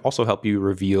commons can also help you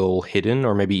reveal hidden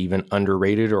or maybe even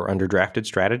underrated or underdrafted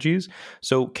strategies.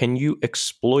 So can you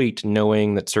exploit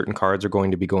knowing that certain cards are going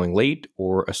to be going late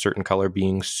or a certain color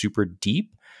being super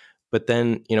deep? But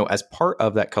then, as part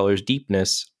of that color's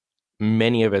deepness,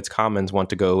 many of its commons want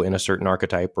to go in a certain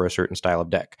archetype or a certain style of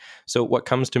deck. So what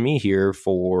comes to me here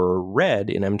for red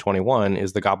in M21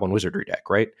 is the Goblin Wizardry deck,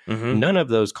 right? Mm-hmm. None of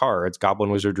those cards,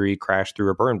 Goblin Wizardry, Crash Through,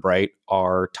 or Burn Bright,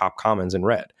 are top commons in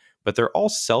red. But they're all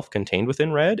self-contained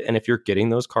within red, and if you're getting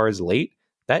those cards late,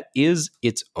 that is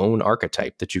its own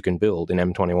archetype that you can build in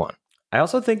M21. I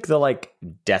also think the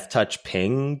Death Touch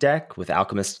Ping deck with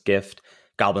Alchemist's Gift,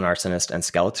 Goblin Arsonist, and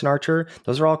Skeleton Archer,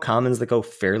 those are all commons that go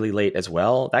fairly late as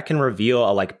well. That can reveal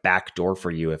a back door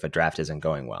for you if a draft isn't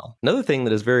going well. Another thing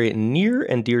that is very near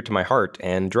and dear to my heart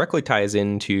and directly ties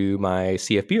into my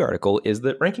CFB article is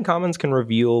that ranking commons can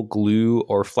reveal glue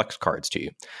or flex cards to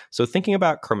you. So thinking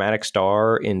about Chromatic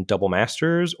Star in Double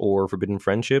Masters or Forbidden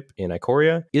Friendship in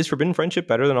Ikoria, is Forbidden Friendship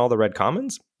better than all the red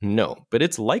commons? No, but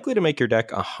it's likely to make your deck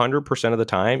 100% of the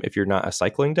time if you're not a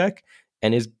cycling deck,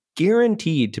 and is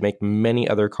guaranteed to make many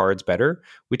other cards better,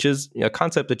 which is a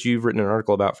concept that you've written an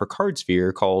article about for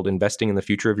Cardsphere called Investing in the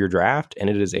Future of Your Draft, and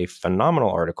it is a phenomenal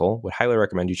article. Would highly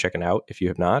recommend you check it out if you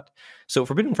have not. So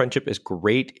Forbidden Friendship is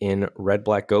great in red,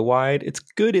 black, go wide. It's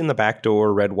good in the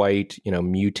backdoor red, white,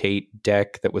 mutate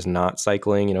deck that was not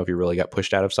cycling, if you really got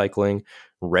pushed out of cycling.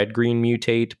 Red, green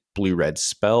mutate, blue, red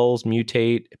spells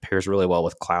mutate. It pairs really well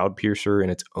with Cloud Piercer in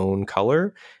its own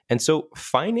color. And so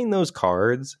finding those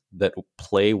cards that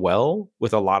play well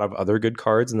with a lot of other good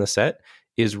cards in the set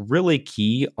is really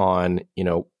key on,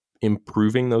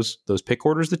 improving those pick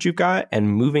orders that you've got and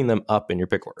moving them up in your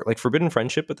pick order. Like Forbidden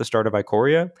Friendship at the start of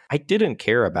Ikoria, I didn't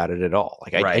care about it at all.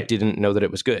 I didn't know that it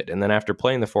was good. And then after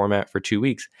playing the format for 2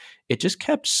 weeks, it just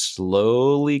kept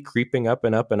slowly creeping up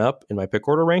and up and up in my pick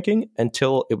order ranking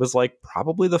until it was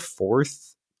probably the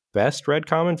 4th best red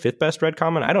common, 5th best red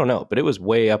common. I don't know, but it was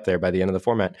way up there by the end of the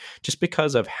format just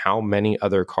because of how many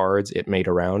other cards it made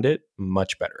around it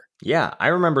much better. Yeah, I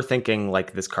remember thinking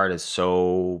this card is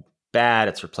so bad,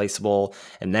 it's replaceable.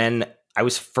 And then I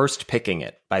was first picking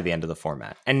it by the end of the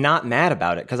format and not mad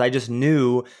about it because I just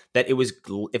knew that it was,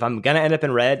 if I'm going to end up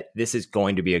in red, this is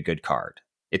going to be a good card.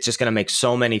 It's just going to make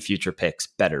so many future picks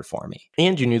better for me.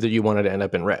 And you knew that you wanted to end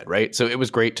up in red, right? So it was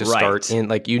great to start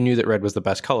in, you knew that red was the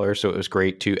best color. So it was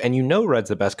great to, and red's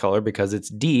the best color because it's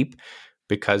deep,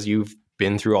 because you've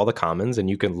been through all the commons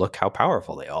and you can look how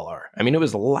powerful they all are. I mean, it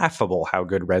was laughable how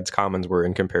good red's commons were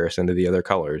in comparison to the other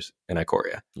colors in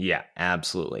Ikoria. Yeah,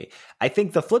 absolutely. I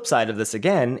think the flip side of this,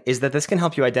 again, is that this can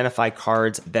help you identify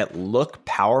cards that look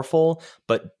powerful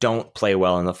but don't play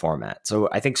well in the format. So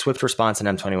I think Swift Response in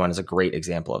M21 is a great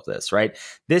example of this, right?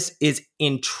 This is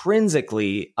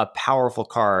intrinsically a powerful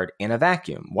card in a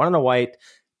vacuum. 1 and a white,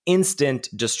 instant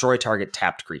destroy target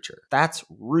tapped creature. That's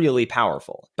really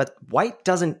powerful. But white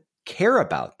doesn't care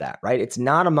about that, right? It's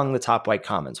not among the top white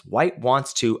commons. White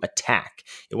wants to attack.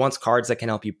 It wants cards that can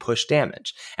help you push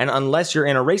damage. And unless you're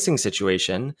in a racing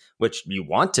situation, which you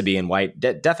want to be in white,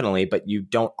 definitely, but you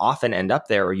don't often end up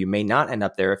there, or you may not end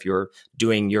up there if you're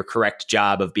doing your correct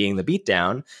job of being the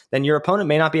beatdown, then your opponent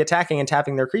may not be attacking and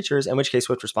tapping their creatures, in which case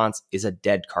Swift Response is a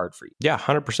dead card for you. Yeah,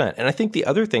 100%. And I think the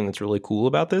other thing that's really cool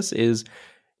about this is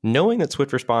knowing that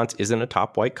Swift Response isn't a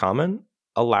top white common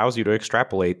allows you to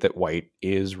extrapolate that white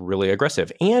is really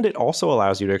aggressive. And it also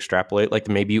allows you to extrapolate,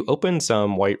 maybe you open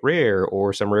some white rare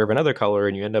or some rare of another color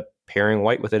and you end up pairing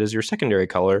white with it as your secondary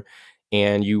color.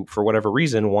 And you, for whatever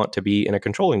reason, want to be in a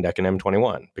controlling deck in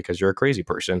M21 because you're a crazy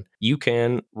person. You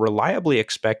can reliably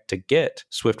expect to get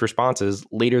Swift Responses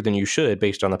later than you should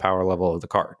based on the power level of the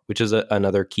card, which is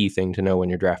another key thing to know when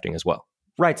you're drafting as well.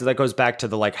 Right. So that goes back to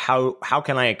the how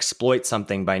can I exploit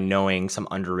something by knowing some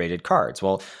underrated cards?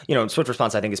 Well, Swift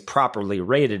Response, I think, is properly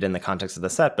rated in the context of the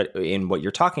set. But in what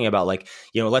you're talking about,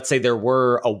 let's say there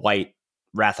were a white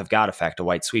Wrath of God effect, a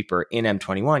white sweeper in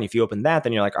M21. If you open that,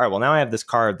 then you're like, all right, well, now I have this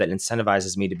card that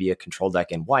incentivizes me to be a control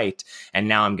deck in white. And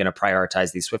now I'm going to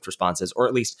prioritize these Swift Responses, or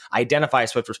at least identify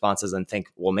Swift Responses and think,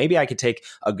 well, maybe I could take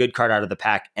a good card out of the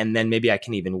pack. And then maybe I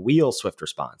can even wheel Swift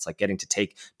Response, getting to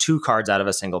take 2 cards out of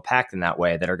a single pack in that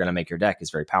way that are going to make your deck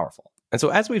is very powerful. And so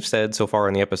as we've said so far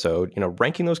in the episode,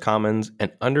 ranking those commons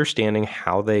and understanding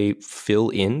how they fill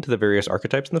into the various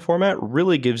archetypes in the format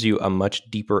really gives you a much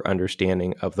deeper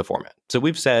understanding of the format. So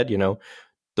we've said,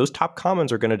 those top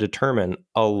commons are going to determine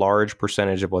a large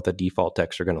percentage of what the default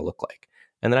decks are going to look like.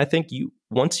 And then I think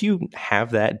once you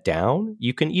have that down,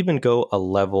 you can even go a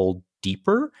level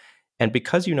deeper. And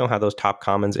because you know how those top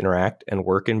commons interact and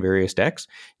work in various decks,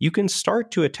 you can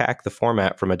start to attack the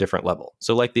format from a different level.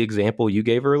 So like the example you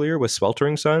gave earlier with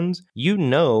Sweltering Suns,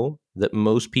 that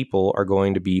most people are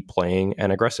going to be playing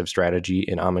an aggressive strategy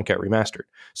in Amonkhet Remastered.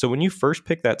 So when you first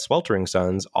pick that Sweltering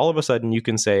Suns, all of a sudden you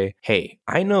can say, hey,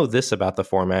 I know this about the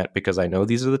format because I know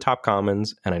these are the top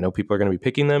commons and I know people are going to be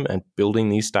picking them and building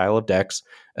these style of decks,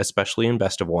 especially in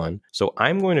best of one. So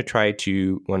I'm going to try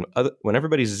to, when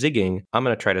everybody's zigging, I'm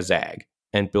going to try to zag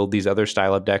and build these other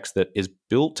style of decks that is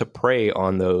built to prey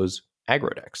on those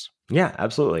aggro decks. Yeah,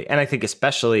 absolutely. And I think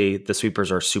especially the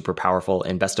sweepers are super powerful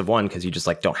in best of one because you just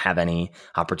like don't have any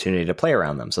opportunity to play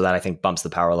around them. So that I think bumps the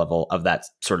power level of that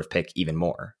sort of pick even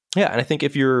more. Yeah, and I think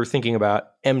if you're thinking about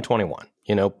M21,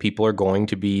 people are going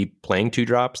to be playing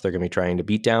 2-drops. They're going to be trying to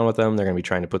beat down with them. They're going to be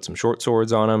trying to put some short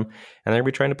swords on them, and they're going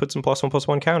to be trying to put some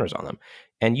 +1/+1 counters on them.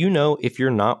 And if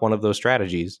you're not one of those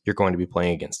strategies, you're going to be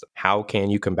playing against them. How can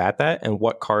you combat that, and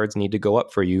what cards need to go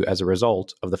up for you as a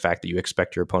result of the fact that you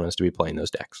expect your opponents to be playing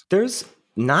those decks? There's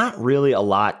not really a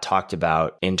lot talked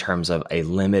about in terms of a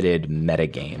limited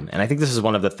metagame. And I think this is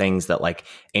one of the things that like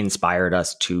inspired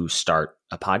us to start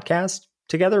a podcast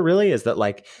together, really, is that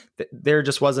like there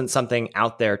just wasn't something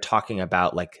out there talking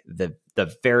about like the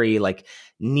very like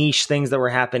niche things that were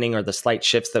happening or the slight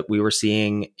shifts that we were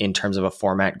seeing in terms of a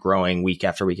format growing week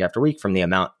after week after week from the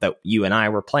amount that you and I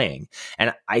were playing.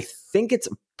 And I think it's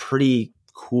a pretty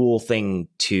cool thing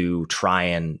to try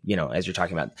and, as you're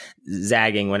talking about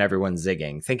zagging when everyone's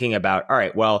zigging, thinking about, all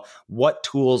right, well, what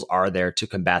tools are there to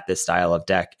combat this style of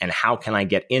deck and how can I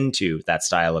get into that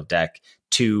style of deck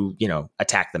to,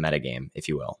 attack the metagame, if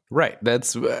you will. Right.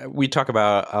 That's, we talk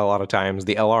about a lot of times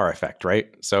the LR effect, right?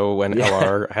 So when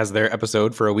LR has their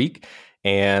episode for a week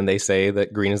and they say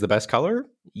that green is the best color,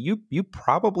 you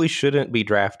probably shouldn't be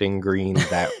drafting green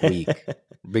that week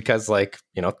because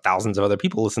thousands of other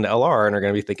people listen to LR and are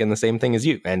going to be thinking the same thing as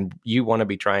you. And you want to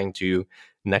be trying to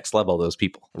next level those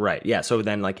people. Right. Yeah. So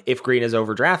then like if green is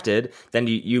overdrafted, then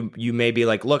you may be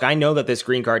like, look, I know that this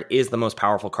green card is the most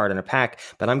powerful card in a pack,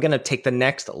 but I'm going to take the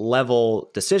next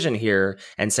level decision here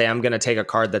and say I'm going to take a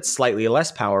card that's slightly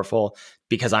less powerful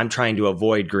because I'm trying to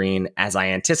avoid green as I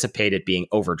anticipate it being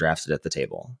overdrafted at the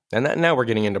table. And now we're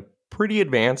getting into pretty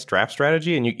advanced draft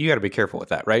strategy, and you got to be careful with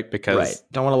that, right? Because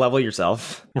don't want to level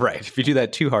yourself. Right. If you do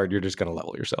that too hard, you're just going to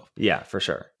level yourself. Yeah, for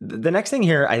sure. The next thing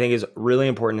here I think is really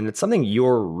important, and it's something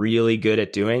you're really good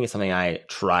at doing. It's something I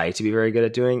try to be very good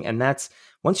at doing, and that's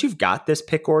once you've got this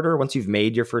pick order, once you've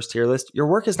made your first tier list, your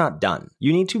work is not done.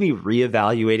 You need to be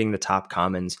reevaluating the top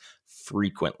commons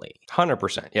frequently.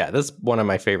 100%. Yeah, that's one of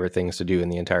my favorite things to do in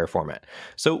the entire format.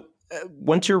 So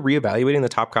once you're reevaluating the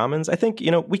top commons, I think,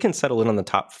 we can settle in on the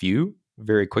top few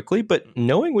very quickly, but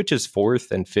knowing which is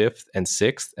 4th and 5th and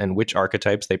 6th and which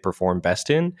archetypes they perform best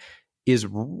in is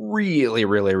really,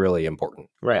 really, really important.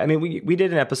 Right. I mean, we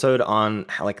did an episode on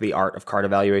like the art of card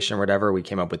evaluation or whatever. We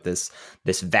came up with this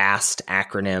vast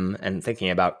acronym and thinking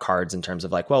about cards in terms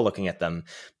of like, well, looking at them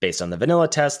based on the vanilla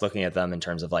test, looking at them in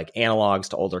terms of like analogs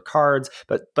to older cards.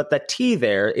 But the T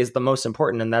there is the most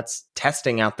important, and that's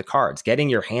testing out the cards. Getting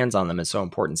your hands on them is so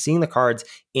important. Seeing the cards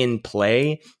in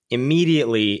play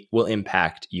immediately will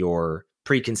impact your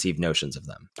preconceived notions of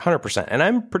them. 100%. And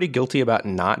I'm pretty guilty about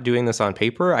not doing this on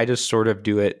paper. I just sort of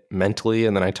do it mentally.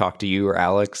 And then I talk to you or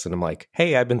Alex and I'm like,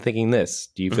 hey, I've been thinking this.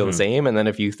 Do you feel the same? And then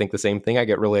if you think the same thing, I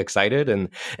get really excited. And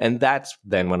that's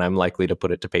then when I'm likely to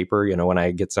put it to paper. When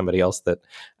I get somebody else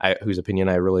whose opinion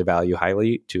I really value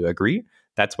highly to agree,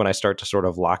 that's when I start to sort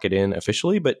of lock it in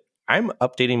officially. But I'm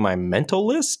updating my mental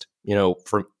list,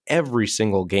 from every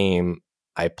single game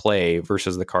I play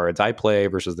versus the cards I play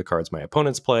versus the cards my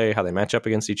opponents play, how they match up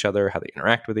against each other, how they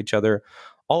interact with each other,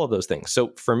 all of those things.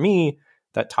 So for me,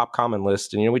 that top common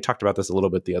list, and we talked about this a little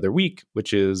bit the other week,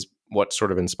 which is what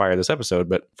sort of inspired this episode.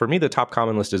 But for me, the top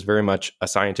common list is very much a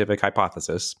scientific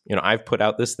hypothesis. I've put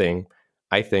out this thing,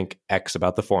 I think X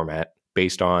about the format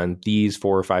based on these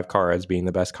 4 or 5 cards being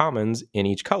the best commons in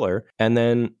each color. And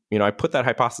then, I put that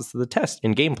hypothesis to the test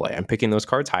in gameplay. I'm picking those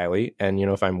cards highly. And,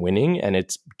 if I'm winning and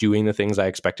it's doing the things I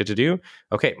expect it to do,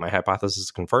 okay, my hypothesis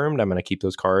is confirmed. I'm going to keep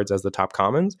those cards as the top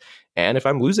commons. And if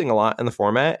I'm losing a lot in the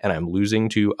format and I'm losing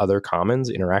to other commons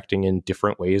interacting in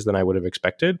different ways than I would have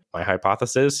expected, my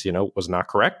hypothesis, was not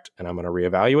correct. And I'm going to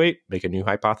reevaluate, make a new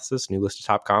hypothesis, new list of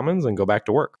top commons, and go back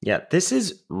to work. Yeah, this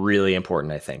is really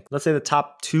important, I think. Let's say the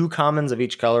top 2 commons of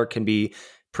each color can be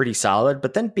pretty solid.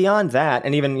 But then beyond that,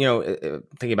 and even,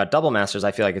 thinking about double masters,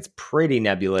 I feel like it's pretty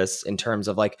nebulous in terms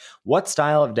of like what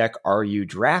style of deck are you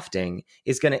drafting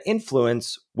is going to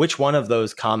influence which one of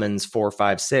those commons 4,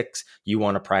 5, 6 you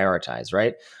want to prioritize,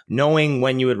 right? Knowing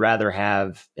when you would rather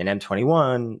have an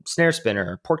M21, Snare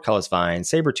Spinner, Portcullis Vine,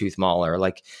 Sabertooth Mauler,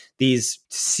 like these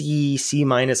C-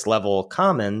 level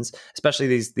commons, especially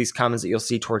these commons that you'll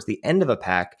see towards the end of a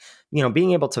pack,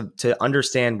 being able to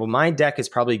understand, well, my deck is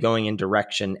probably going in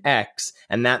direction X,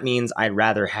 and that means I'd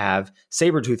rather have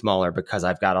Sabertooth Mauler because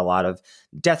I've got a lot of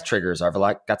death triggers, or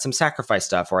I've got some sacrifice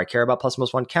stuff, or I care about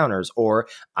 +1/+1 counters, or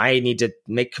I need to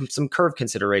make some curve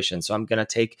considerations, so I'm going to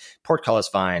take Portcullis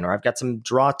Vine, or I've got some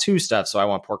draw 2 stuff, so I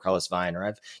want Portcullis Vine, or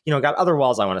I've got other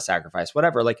walls I want to sacrifice,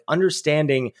 whatever. Like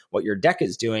understanding what your deck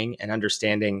is doing and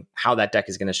understanding how that deck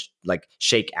is going to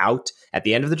shake out at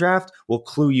the end of the draft will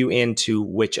clue you into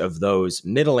which of those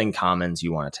middling commons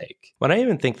you want to take. Well, I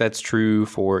even think that's true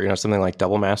for something like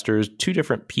Double Masters. 2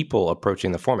 different people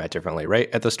approaching the format differently, right?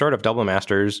 At the start of Double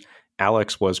Masters,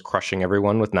 Alex was crushing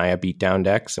everyone with Naya beatdown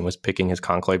decks and was picking his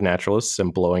Conclave Naturalists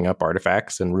and blowing up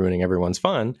artifacts and ruining everyone's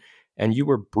fun. And you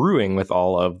were brewing with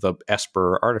all of the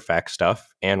Esper artifact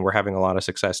stuff and were having a lot of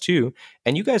success too.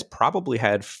 And you guys probably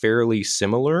had fairly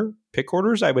similar pick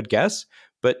orders, I would guess.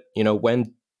 But,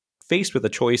 when faced with a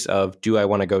choice of, do I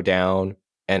want to go down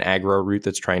an aggro route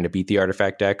that's trying to beat the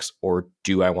artifact decks, or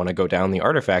do I want to go down the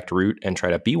artifact route and try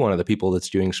to be one of the people that's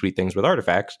doing sweet things with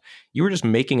artifacts, you were just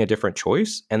making a different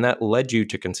choice, and that led you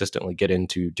to consistently get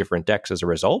into different decks as a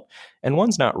result. And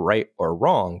one's not right or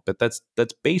wrong, but that's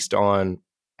based on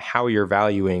how you're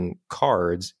valuing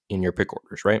cards in your pick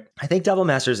orders, right? I think Double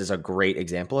Masters is a great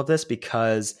example of this,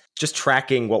 because just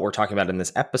tracking what we're talking about in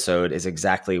this episode is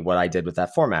exactly what I did with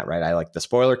that format, right? The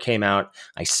spoiler came out.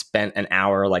 I spent an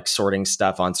hour sorting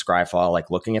stuff on Scryfall,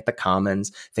 looking at the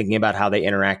commons, thinking about how they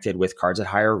interacted with cards at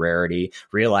higher rarity,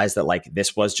 realized that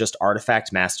this was just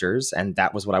Artifact Masters, and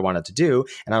that was what I wanted to do.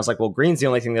 And I was like, well, green's the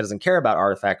only thing that doesn't care about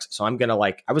artifacts. So I'm going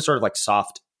to I was sort of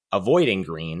soft avoiding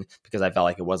green because I felt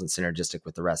like it wasn't synergistic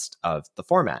with the rest of the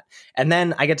format. And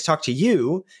then I get to talk to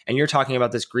you, and you're talking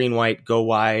about this green-white, go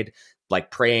wide,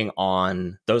 preying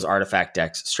on those artifact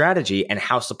decks strategy and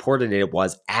how supported it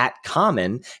was at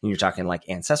common. And you're talking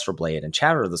Ancestral Blade and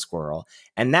Chatter of the Squirrel.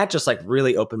 And that just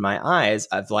really opened my eyes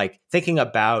of thinking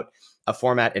about a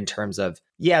format in terms of,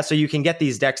 so you can get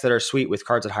these decks that are sweet with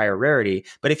cards at higher rarity,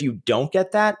 but if you don't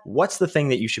get that, what's the thing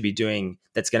that you should be doing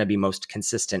that's going to be most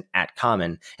consistent at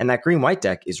common? And that green-white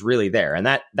deck is really there. And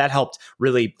that helped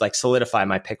really solidify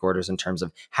my pick orders in terms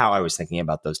of how I was thinking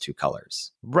about those 2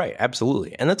 colors. Right,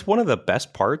 absolutely. And that's one of the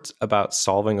best parts about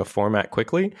solving a format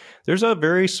quickly. There's a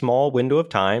very small window of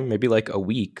time, maybe a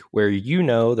week, where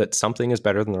that something is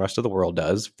better than the rest of the world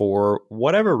does for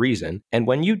whatever reason. And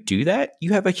when you do that,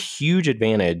 you have a huge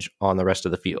advantage on the rest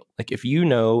of the field. If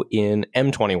in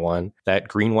M21 that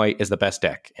green-white is the best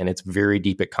deck and it's very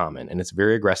deep at common and it's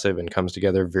very aggressive and comes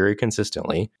together very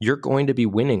consistently, you're going to be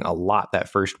winning a lot that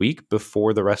first week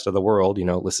before the rest of the world,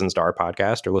 listens to our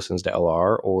podcast or listens to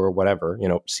LR or whatever,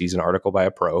 sees an article by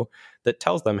a pro that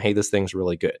tells them, hey, this thing's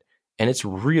really good. And it's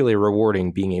really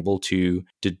rewarding being able to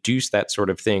deduce that sort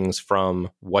of things from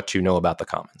what you know about the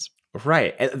commons.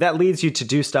 Right. And that leads you to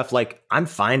do stuff I'm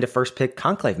fine to first pick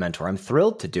Conclave Mentor. I'm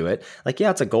thrilled to do it.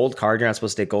 It's a gold card. You're not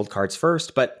supposed to take gold cards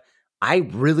first, but I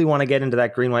really want to get into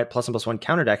that green-white +1/+1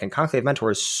 counter deck. And Conclave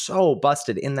Mentor is so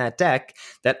busted in that deck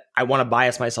that I want to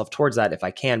bias myself towards that if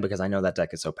I can, because I know that deck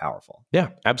is so powerful. Yeah,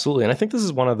 absolutely. And I think this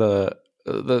is one of the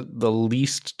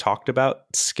least talked about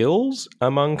skills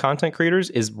among content creators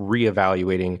is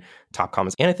reevaluating top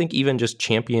commons. And I think even just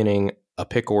championing a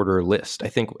pick order list. I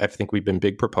think we've been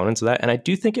big proponents of that. And I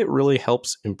do think it really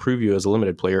helps improve you as a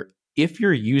limited player if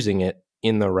you're using it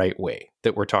in the right way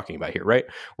that we're talking about here, right?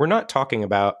 We're not talking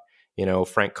about,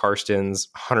 Frank Karsten's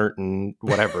 100 and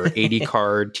whatever 80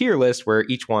 card tier list where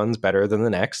each one's better than the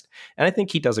next. And I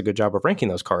think he does a good job of ranking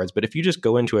those cards. But if you just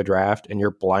go into a draft and you're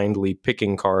blindly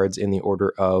picking cards in the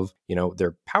order of,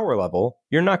 their power level,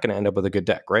 you're not going to end up with a good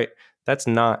deck, right? That's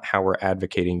not how we're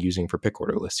advocating using for pick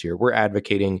order lists here. We're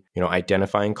advocating,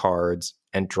 identifying cards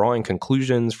and drawing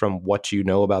conclusions from what you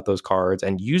know about those cards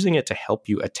and using it to help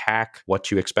you attack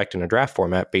what you expect in a draft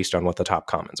format based on what the top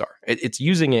commons are. It's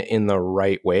using it in the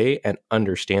right way and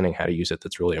understanding how to use it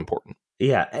that's really important.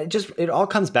 Yeah, it all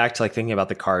comes back to thinking about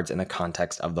the cards in the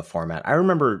context of the format. I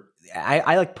remember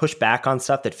I push back on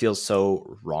stuff that feels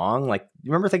so wrong. You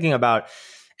remember thinking about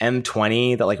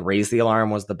M20 that Raise the Alarm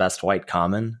was the best white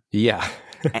common? Yeah.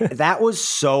 That was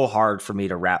so hard for me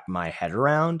to wrap my head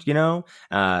around,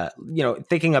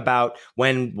 thinking about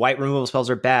when white removal spells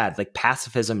are bad,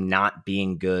 pacifism not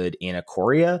being good in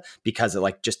Ikoria because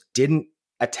it just didn't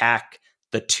attack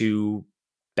the 2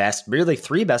 best, really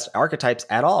 3 best archetypes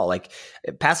at all.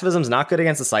 Pacifism's not good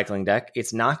against a cycling deck.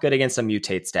 It's not good against a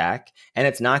mutate stack, and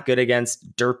it's not good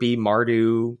against derpy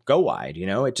Mardu go wide.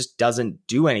 It just doesn't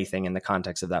do anything in the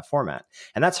context of that format.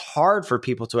 And that's hard for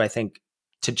people to, I think,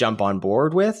 to jump on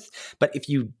board with. But if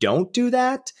you don't do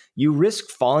that, you risk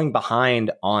falling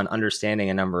behind on understanding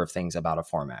a number of things about a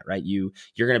format, right? You're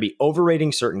going to be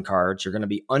overrating certain cards. You're going to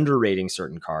be underrating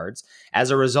certain cards.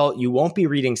 As a result, you won't be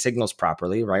reading signals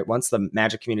properly, right? Once the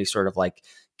Magic community sort of like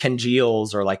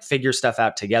congeals or like figures stuff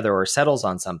out together or settles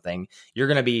on something, you're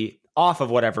going to be off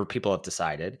of whatever people have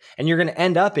decided. And you're going to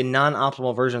end up in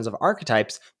non-optimal versions of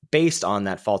archetypes based on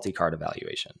that faulty card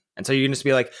evaluation. And so you can just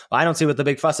be like, well, I don't see what the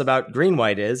big fuss about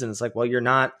green-white is. And it's like, well, you're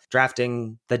not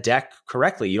drafting the deck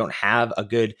correctly. You don't have a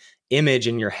good image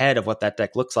in your head of what that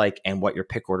deck looks like and what your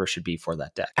pick order should be for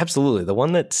that deck. Absolutely. The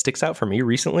one that sticks out for me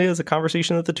recently as a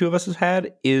conversation that the two of us have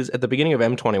had is at the beginning of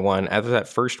M21, after that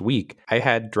first week, I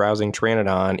had Drowsing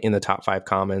Pteranodon in the top 5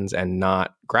 commons and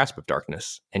not Grasp of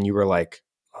Darkness. And you were like,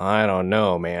 I don't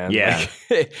know, man. Yeah.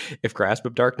 Like, if Grasp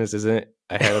of Darkness isn't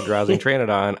ahead of Drowsing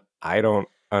Pteranodon, I don't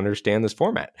understand this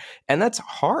format. And that's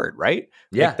hard, right?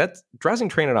 Yeah. Like that's Drowsing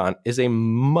Pteranodon is a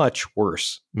much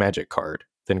worse Magic card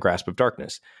than Grasp of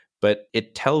Darkness. But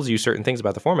it tells you certain things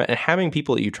about the format, and having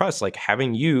people that you trust, like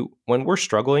having you, when we're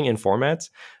struggling in formats,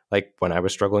 like when I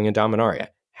was struggling in Dominaria,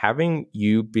 having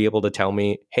you be able to tell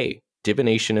me, hey,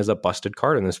 Divination is a busted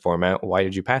card in this format. Why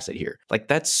did you pass it here? Like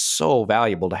that's so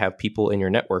valuable to have people in your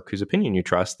network whose opinion you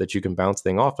trust that you can bounce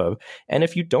things off of. And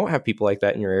if you don't have people like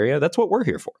that in your area, that's what we're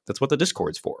here for. That's what the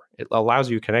Discord's for. It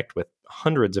allows you to connect with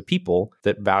hundreds of people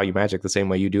that value Magic the same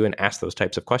way you do and ask those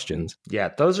types of questions. Yeah,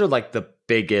 those are like the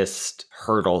biggest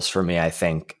hurdles for me, I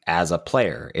think, as a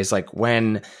player, is like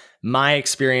when my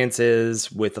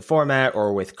experiences with the format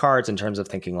or with cards in terms of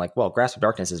thinking like, well, Grasp of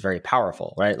Darkness is very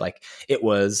powerful, right? Like it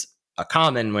was a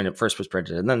common when it first was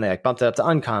printed, and then they like bumped it up to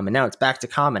uncommon. Now it's back to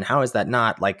common. How is that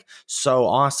not like so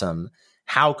awesome?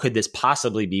 How could this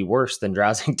possibly be worse than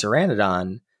Drowsing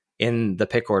Pteranodon in the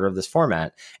pick order of this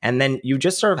format? And then you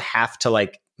just sort of have to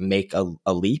like make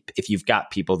a leap if you've got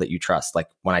people that you trust. Like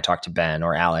when I talk to Ben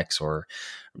or Alex or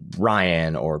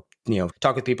Ryan, or, you know,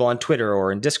 talk with people on Twitter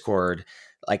or in Discord,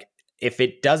 like if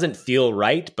it doesn't feel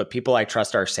right, but people I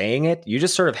trust are saying it, you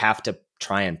just sort of have to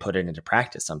try and put it into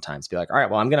practice sometimes. Be like, all right,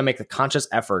 well, I'm going to make the conscious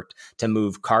effort to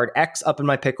move card X up in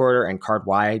my pick order and card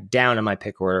Y down in my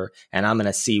pick order, and I'm going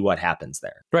to see what happens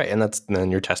there. Right. And then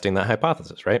you're testing that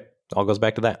hypothesis, right? It all goes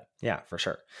back to that. Yeah, for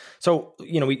sure. So,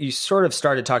 you know, you sort of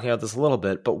started talking about this a little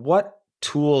bit, but what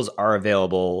tools are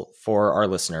available for our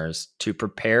listeners to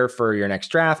prepare for your next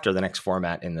draft or the next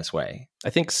format in this way? I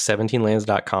think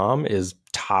 17lands.com is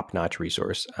top-notch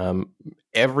resource.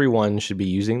 Everyone should be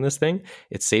using this thing.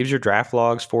 It saves your draft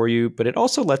logs for you, but it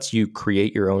also lets you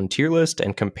create your own tier list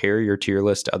and compare your tier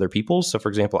list to other people's. So for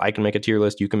example, I can make a tier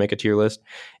list, you can make a tier list,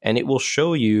 and it will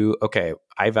show you, okay,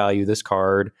 I value this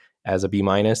card as a B-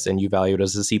 and you value it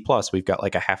as a C+. We've got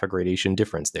like a half a gradation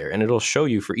difference there. And it'll show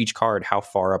you for each card how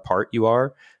far apart you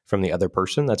are from the other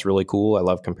person. That's really cool. I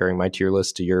love comparing my tier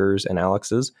list to yours and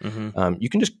Alex's. Mm-hmm. You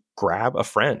can just grab a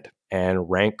friend and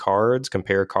rank cards,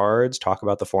 compare cards, talk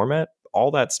about the format. All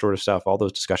that sort of stuff, all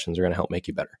those discussions are going to help make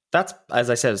you better. That's, as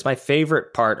I said, it's my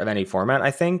favorite part of any format,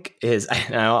 I think, is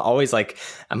I always like,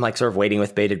 I'm like sort of waiting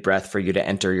with bated breath for you to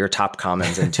enter your top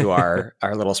commons into our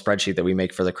little spreadsheet that we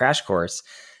make for the crash course,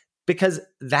 because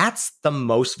that's the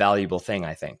most valuable thing,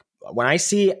 I think. When I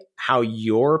see how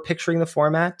you're picturing the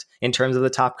format in terms of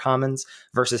the top commons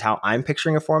versus how I'm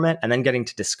picturing a format, and then getting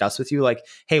to discuss with you like,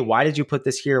 hey, why did you put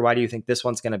this here? Why do you think this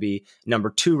one's going to be number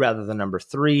 2 rather than number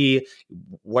 3?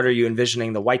 What are you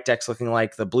envisioning the white decks looking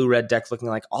like, the blue-red decks looking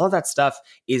like? All of that stuff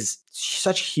is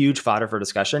such huge fodder for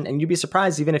discussion. And you'd be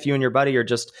surprised, even if you and your buddy are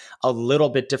just a little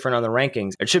bit different on the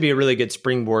rankings, it should be a really good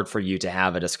springboard for you to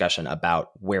have a discussion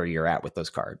about where you're at with those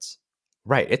cards.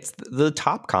 Right. It's the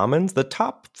top commons, the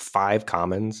top 5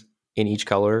 commons in each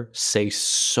color say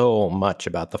so much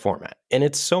about the format. And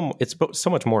it's so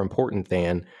much more important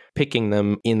than picking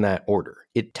them in that order.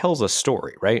 It tells a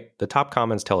story, right? The top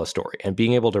commons tell a story. And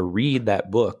being able to read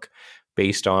that book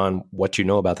based on what you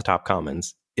know about the top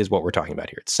commons is what we're talking about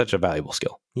here. It's such a valuable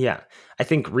skill. Yeah. I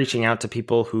think reaching out to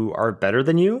people who are better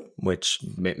than you, which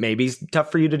may be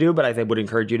tough for you to do, but I would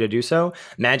encourage you to do so.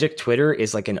 Magic Twitter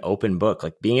is like an open book.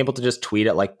 Like being able to just tweet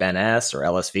at like Ben S or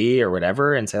LSV or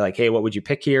whatever and say like, hey, what would you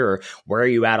pick here? Or where are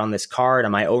you at on this card?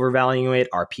 Am I overvaluing it?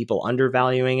 Are people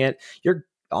undervaluing it? You're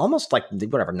almost like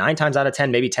whatever, 9 times out of 10,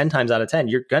 maybe 10 times out of 10,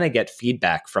 you're going to get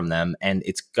feedback from them, and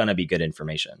it's going to be good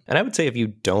information. And I would say if you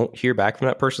don't hear back from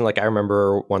that person, like I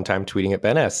remember one time tweeting at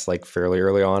Ben S like fairly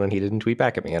early on, and he didn't tweet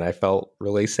back at me, and I felt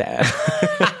really sad.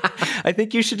 I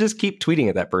think you should just keep tweeting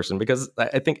at that person, because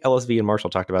I think LSV and Marshall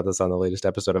talked about this on the latest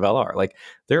episode of LR. Like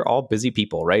they're all busy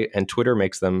people, right? And Twitter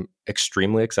makes them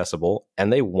extremely accessible,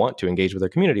 and they want to engage with their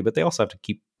community, but they also have to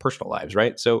keep personal lives,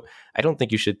 right? So I don't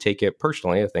think you should take it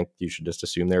personally. I think you should just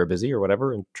assume they were busy or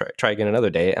whatever and try again another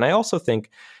day. And I also think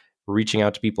reaching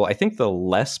out to people, I think the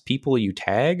less people you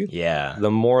tag,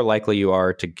 the more likely you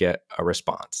are to get a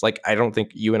response. Like, I don't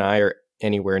think you and I are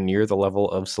anywhere near the level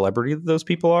of celebrity that those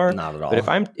people are. Not at all.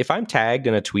 But if I'm tagged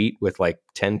in a tweet with like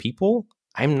 10 people,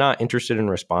 I'm not interested in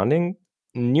responding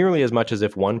nearly as much as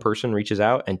if one person reaches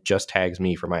out and just tags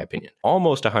me for my opinion.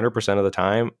 Almost 100% of the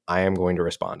time, I am going to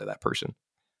respond to that person.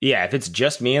 Yeah, if it's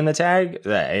just me in the tag,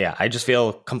 I just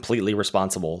feel completely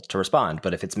responsible to respond.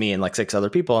 But if it's me and like 6 other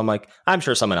people, I'm like, I'm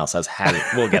sure someone else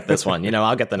we'll get this one.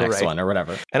 I'll get the next one or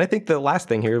whatever. And I think the last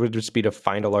thing here would just be to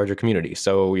find a larger community.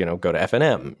 So, go to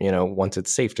FNM, once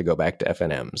it's safe to go back to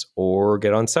FNMs, or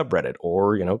get on subreddit,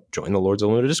 or, join the Lords of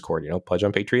Luna Discord, pledge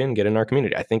on Patreon, get in our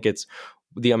community. I think it's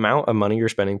the amount of money you're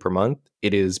spending per month.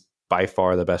 It is by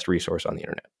far the best resource on the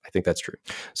internet. I think that's true.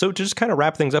 So to just kind of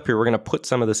wrap things up here, we're going to put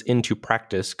some of this into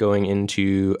practice going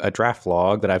into a draft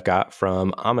log that I've got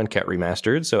from Amonkhet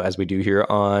Remastered. So as we do here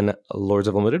on Lords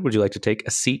of Unlimited, would you like to take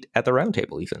a seat at the round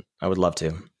table, Ethan? I would love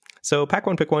to. So pack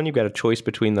one, pick one. You've got a choice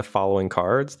between the following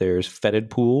cards. There's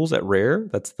Fetid Pools at rare.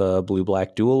 That's the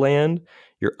blue-black dual land.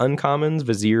 Your uncommons,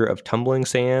 Vizier of Tumbling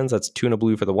Sands. That's 2 and a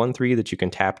blue for the 1/3 that you can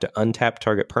tap to untap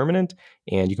target permanent.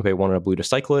 And you can pay 1 and a blue to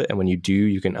cycle it. And when you do,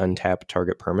 you can untap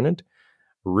target permanent.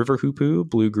 River Hoopoe,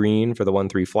 blue-green for the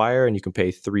 1/3 flyer. And you can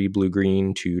pay 3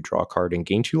 blue-green to draw a card and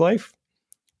gain 2 life.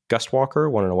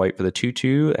 Gustwalker, 1 and a white for the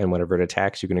 2/2. And whenever it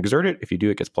attacks, you can exert it. If you do,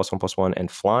 it gets +1/+1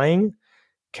 and flying.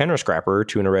 Kenra Scrapper,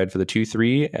 2 and a red for the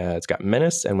 2/3. It's got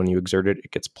menace. And when you exert it,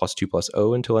 it gets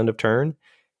 +2/+0 until end of turn.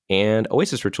 And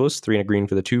Oasis Ritualist, 3 and a green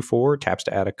for the 2/4, taps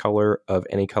to add a color of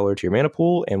any color to your mana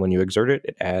pool. And when you exert it,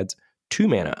 it adds 2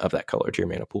 mana of that color to your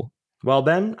mana pool. Well,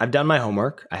 Ben, I've done my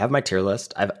homework. I have my tier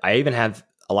list. I even have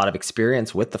a lot of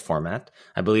experience with the format.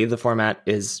 I believe the format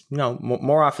is,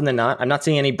 more often than not, I'm not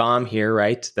seeing any bomb here,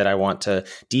 right? That I want to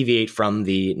deviate from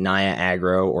the Naya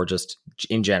aggro or just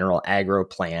in general aggro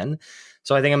plan.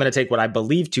 So I think I'm going to take what I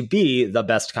believe to be the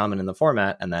best common in the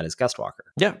format, and that is Gustwalker.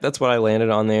 Yeah, that's what I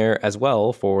landed on there as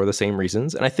well for the same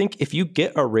reasons. And I think if you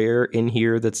get a rare in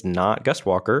here that's not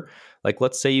Gustwalker, like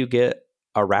let's say you get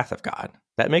a Wrath of God,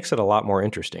 that makes it a lot more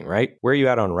interesting, right? Where are you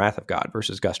at on Wrath of God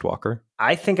versus Gustwalker?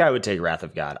 I think I would take Wrath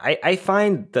of God. I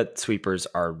find that sweepers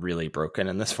are really broken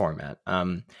in this format.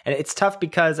 And it's tough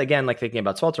because, again, like thinking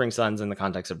about Sweltering Suns in the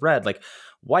context of red, like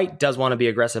white does want to be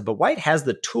aggressive, but white has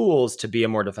the tools to be a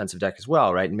more defensive deck as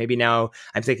well, right? And maybe now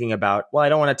I'm thinking about, well, I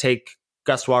don't want to take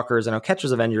Gustwalkers and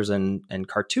Oketra's Avengers and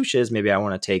Cartouches. Maybe I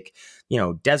want to take,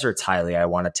 Deserts highly. I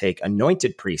want to take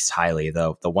Anointed Priests highly,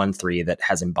 the 1/3 that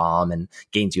has Embalm and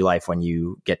gains you life when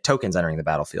you get tokens entering the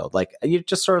battlefield. Like, it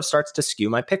just sort of starts to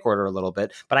skew my pick order a little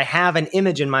bit, but I have an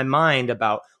image in my mind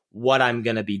about what I'm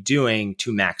going to be doing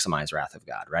to maximize Wrath of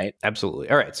God, right? Absolutely.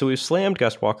 All right. So we've slammed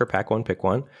Gustwalker, pack one, pick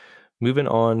one. Moving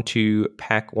on to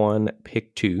pack one,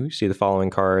 pick two. See the following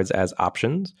cards as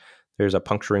options. There's a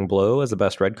Puncturing Blow as the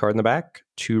best red card in the back.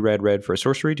 2 red for a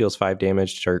sorcery, deals 5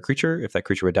 damage to target creature. If that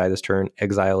creature would die this turn,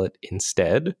 exile it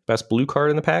instead. Best blue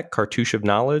card in the pack, Cartouche of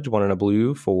Knowledge, 1 and a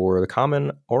blue for the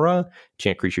common aura.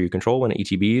 Enchant creature you control when it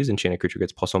ETBs. Enchanted creature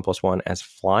gets +1/+1 as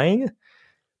flying.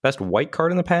 Best white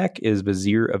card in the pack is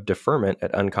Vizier of Deferment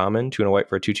at uncommon, 2 and a white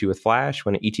for a 2/2 with flash.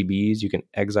 When it ETBs, you can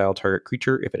exile target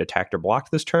creature if it attacked or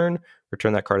blocked this turn.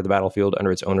 Return that card to the battlefield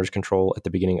under its owner's control at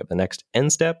the beginning of the next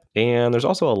end step. And there's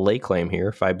also a lay claim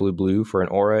here, 5 blue for an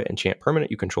aura, enchant permanent.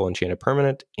 You control enchanted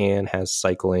permanent and has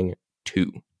cycling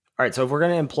 2. All right, so if we're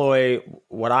going to employ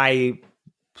what I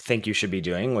think you should be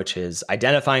doing, which is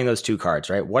identifying those 2 cards,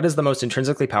 right? What is the most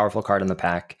intrinsically powerful card in the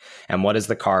pack? And what is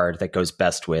the card that goes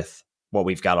best with what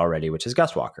we've got already, which is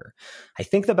Gustwalker? I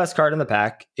think the best card in the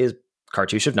pack is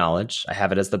Cartouche of Knowledge. I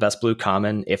have it as the best blue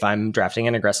common if I'm drafting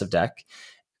an aggressive deck.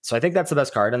 So I think that's the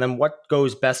best card. And then what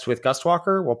goes best with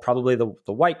Gustwalker? Well, probably the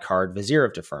white card, Vizier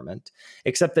of Deferment,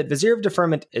 except that Vizier of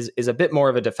Deferment is a bit more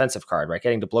of a defensive card, right?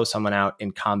 Getting to blow someone out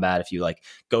in combat. If you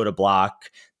go to block,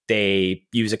 they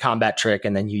use a combat trick,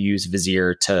 and then you use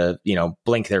Vizier to,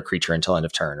 blink their creature until end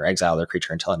of turn or exile their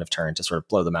creature until end of turn to sort of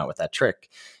blow them out with that trick.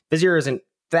 Vizier isn't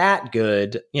that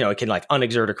good, it can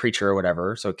unexert a creature or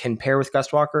whatever, so it can pair with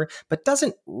Gustwalker, but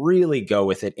doesn't really go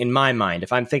with it in my mind.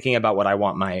 If I'm thinking about what I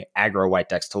want my aggro white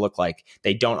decks to look like,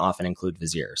 they don't often include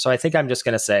Vizier. So I think I'm just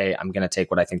going to say I'm going to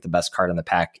take what I think the best card in the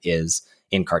pack is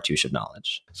in Cartouche of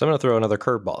Knowledge. So I'm going to throw another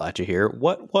curveball at you here.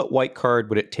 What white card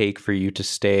would it take for you to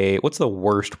stay? What's the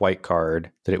worst white card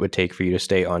that it would take for you to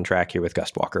stay on track here with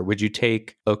Gustwalker? Would you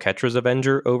take Oketra's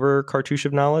Avenger over Cartouche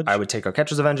of Knowledge? I would take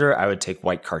Oketra's Avenger. I would take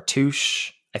white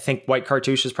Cartouche. I think White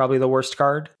Cartouche is probably the worst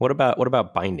card. What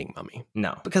about Binding Mummy?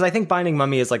 No, because I think Binding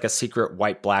Mummy is like a secret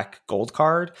white, black, gold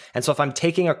card. And so if I'm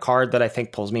taking a card that I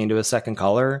think pulls me into a second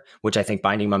color, which I think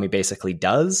Binding Mummy basically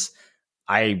does,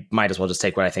 I might as well just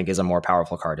take what I think is a more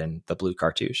powerful card in the blue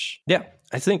Cartouche. Yeah,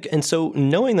 I think, and so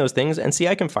knowing those things, and see,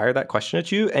 I can fire that question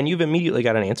at you, and you've immediately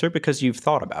got an answer because you've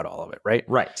thought about all of it, right?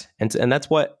 Right. And that's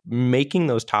what, making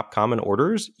those top common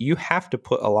orders, you have to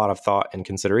put a lot of thought and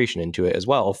consideration into it as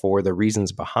well for the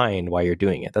reasons behind why you're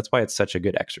doing it. That's why it's such a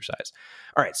good exercise.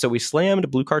 All right, so we slammed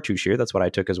blue Cartouche here. That's what I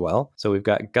took as well. So we've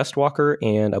got Gustwalker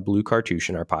and a blue Cartouche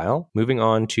in our pile. Moving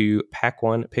on to pack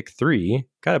 1, pick 3.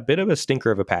 Got a bit of a stinker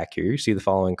of a pack here. You see the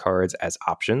following cards as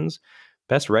options.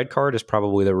 Best red card is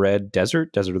probably the red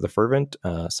Desert of the Fervent.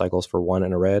 Cycles for 1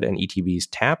 and a red, and ETBs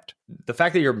tapped. The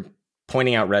fact that you're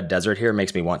pointing out Red Desert here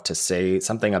makes me want to say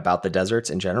something about the deserts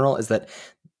in general, is that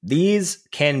these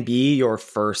can be your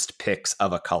first picks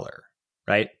of a color,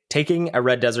 right? Taking a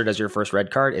Red Desert as your first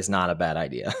red card is not a bad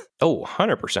idea. Oh,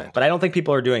 100%. But I don't think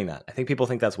people are doing that. I think people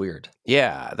think that's weird.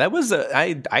 Yeah, that was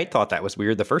I thought that was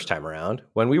weird the first time around.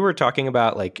 When we were talking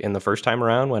about, like, in the first time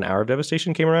around when Hour of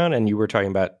Devastation came around, and you were talking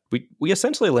about, we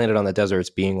essentially landed on the deserts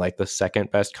being like the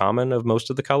second best common of most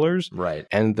of the colors. Right.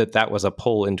 And that was a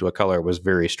pull into a color was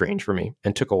very strange for me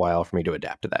and took a while for me to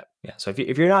adapt to that. Yeah, so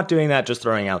if you're not doing that, just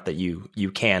throwing out that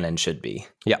you can and should be.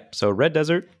 Yeah, so Red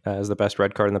Desert is the best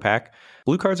red card in the pack.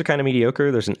 Blue cards are kind of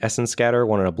mediocre. There's an Essence Scatter,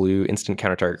 1 and a blue instant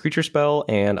counter target creature spell,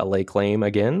 and a Lay Claim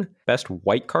again. Best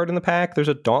white card in the pack, there's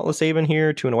a Dauntless Haven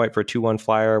here, 2 and a white for a 2/1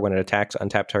 flyer. When it attacks,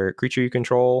 untap target creature you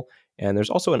control. And there's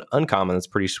also an uncommon that's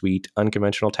pretty sweet.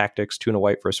 Unconventional Tactics, 2 and a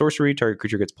white for a sorcery. Target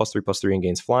creature gets +3/+3 and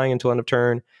gains flying until end of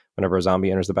turn. Whenever a zombie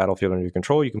enters the battlefield under your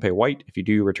control, you can pay white. If you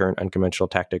do, return Unconventional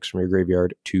Tactics from your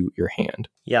graveyard to your hand.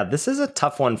 Yeah, this is a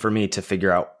tough one for me to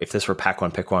figure out, if this were pack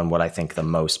 1, pick 1, what I think the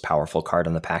most powerful card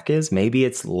in the pack is. Maybe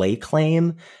it's Lay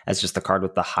Claim as just the card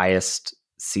with the highest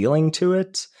ceiling to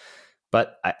it.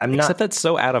 But I'm not. Except that's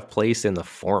so out of place in the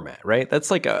format, right?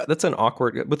 That's an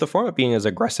awkward, with the format being as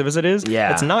aggressive as it is.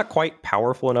 Yeah, it's not quite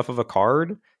powerful enough of a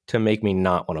card to make me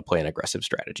not want to play an aggressive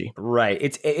strategy. Right.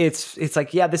 It's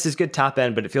like, yeah, this is good top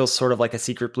end, but it feels sort of like a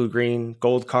secret blue-green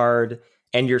gold card,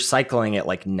 and you're cycling it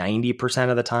like 90%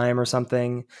 of the time or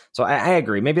something. So I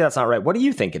agree. Maybe that's not right. What do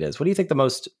you think it is? What do you think the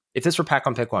most, if this were pack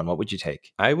 1, pick 1, what would you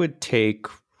take? I would take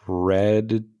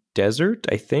Red Desert,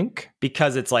 I think.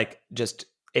 Because it's like just,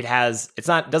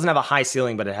 doesn't have a high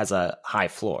ceiling, but it has a high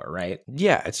floor, right?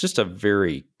 Yeah, it's just a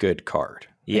very good card.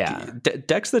 Yeah. Like,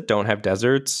 decks that don't have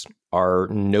deserts are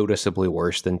noticeably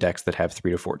worse than decks that have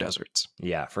 3 to 4 deserts.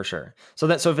 Yeah, for sure. So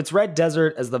if it's Red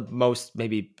Desert as the most,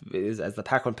 maybe as the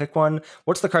pack 1, pick 1,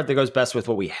 what's the card that goes best with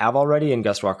what we have already in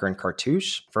Gustwalker and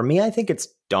Cartouche? For me, I think it's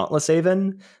Dauntless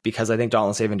Haven, because I think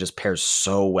Dauntless Haven just pairs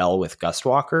so well with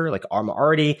Gustwalker. Like, I'm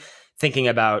already thinking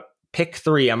about pick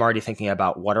 3. I'm already thinking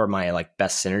about what are my like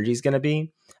best synergies going to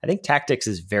be. I think Tactics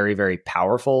is very, very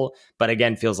powerful, but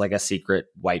again, feels like a secret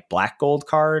white, black, gold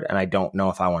card. And I don't know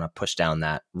if I want to push down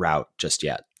that route just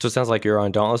yet. So it sounds like you're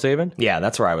on Dauntless Haven? Yeah,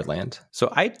 that's where I would land.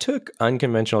 So I took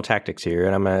Unconventional Tactics here,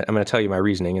 and I'm gonna tell you my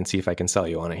reasoning and see if I can sell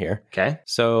you on it here. Okay.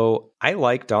 So I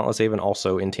like Dauntless Haven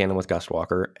also in tandem with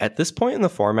Gustwalker. At this point in the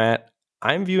format,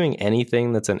 I'm viewing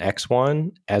anything that's an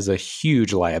X1 as a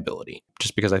huge liability,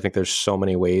 just because I think there's so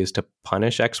many ways to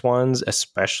punish X1s,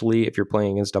 especially if you're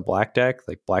playing against a black deck.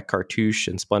 Like Black Cartouche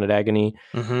and Splendid Agony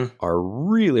are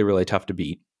really, really tough to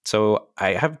beat. So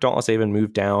I have Dauntless Haven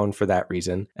moved down for that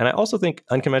reason. And I also think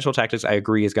Unconventional Tactics, I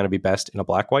agree, is going to be best in a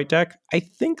black-white deck. I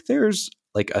think there's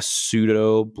like a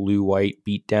pseudo blue-white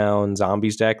beatdown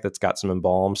zombies deck that's got some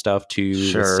embalm stuff too.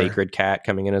 Sure. The Sacred Cat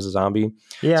coming in as a zombie.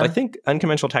 Yeah. So I think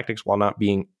Unconventional Tactics, while not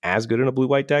being as good in a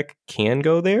blue-white deck, can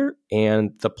go there.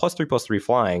 And the +3/+3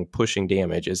 flying, pushing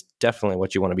damage is definitely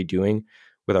what you want to be doing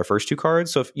with our first 2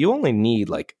 cards. So if you only need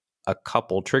like a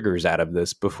couple triggers out of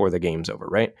this before the game's over,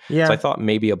 right? Yeah. So I thought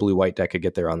maybe a blue-white deck could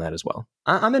get there on that as well.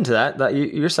 I'm into that.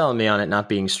 You're selling me on it not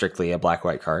being strictly a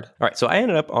black-white card. All right, so I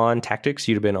ended up on Tactics.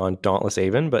 You'd have been on Dauntless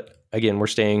Haven, but again, we're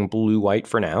staying blue-white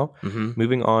for now.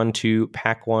 Moving on to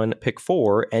pack 1, pick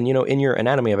 4. And, you know, in your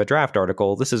Anatomy of a Draft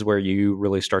article, this is where you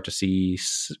really start to see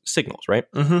signals, right?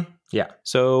 Yeah.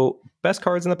 So best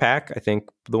cards in the pack, I think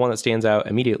the one that stands out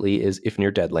immediately is If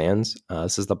Near Deadlands.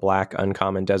 This is the black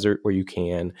uncommon desert where you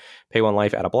can pay 1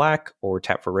 life at a black or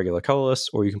tap for regular colorless,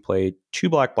 or you can play 2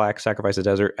 black, sacrifice a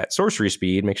desert at sorcery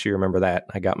speed. Make sure you remember that.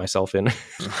 I got myself in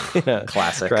a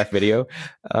classic draft video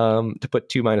to put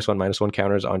 2 -1/-1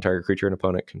 counters on target creature an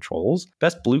opponent controls.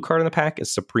 Best blue card in the pack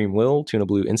is Supreme Will. 2 and a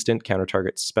blue instant, counter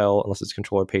target spell unless its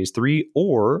controller pays 3,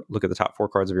 or look at the top 4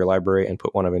 cards of your library and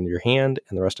put one of them in your hand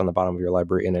and the rest on the bottom of your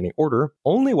library in any order.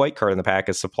 Only white card in the pack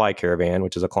is Supply Caravan,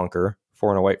 which is a clunker. 4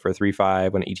 and a white for a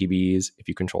 3/5. When it ETBs, if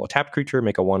you control a tapped creature,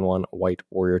 make a 1/1 white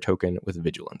warrior token with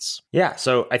vigilance. Yeah,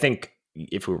 so I think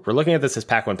if we're looking at this as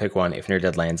pack one, pick one, If Near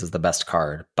Dead Lands is the best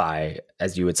card by,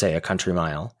 as you would say, a country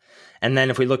mile. And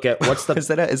then if we look at what's the is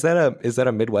that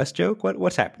a Midwest joke?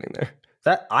 What's happening there?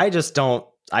 That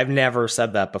I've never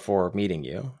said that before meeting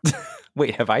you.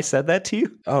 Wait, have I said that to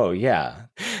you? Oh yeah.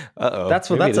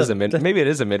 Uh-oh. Maybe it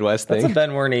is a Midwest thing. That's a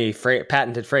Ben Werney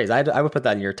patented phrase. I would put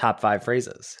that in your top 5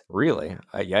 phrases. Really?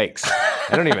 Yikes.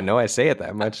 I don't even know I say it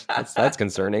that much. That's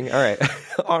concerning. All right.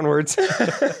 Onwards.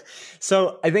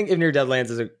 So I think If Near Dead Lands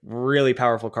is a really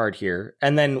powerful card here.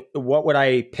 And then what would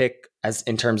I pick as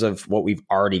in terms of what we've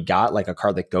already got, like a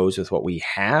card that goes with what we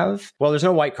have? Well, there's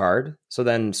no white card. So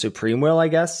then Supreme Will, I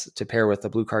guess, to pair with the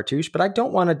blue cartouche. But I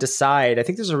don't want to decide. I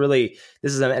think this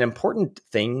is an important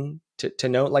thing to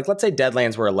note. Like, let's say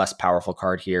Deadlands were a less powerful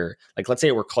card here. Like, let's say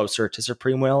it were closer to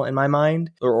Supreme Will in my mind.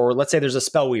 Or let's say there's a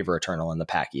Spellweaver Eternal in the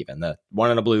pack even. The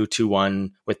 1 and a blue, 2/1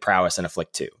 with prowess and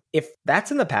afflict 2. If that's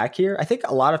in the pack here, I think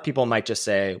a lot of people might just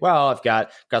say, well, I've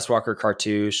got Gustwalker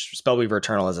Cartouche, Spellweaver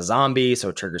Eternal as a zombie, so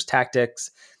it triggers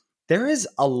tactics. There is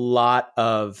a lot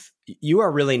of, you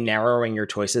are really narrowing your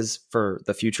choices for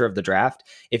the future of the draft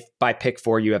if by pick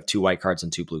 4 you have 2 white cards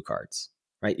and 2 blue cards.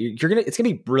 Right? It's gonna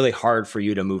be really hard for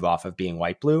you to move off of being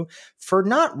white blue for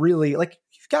not really, like,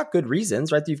 you've got good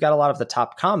reasons, right? You've got a lot of the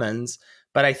top commons,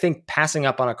 but I think passing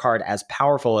up on a card as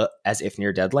powerful as If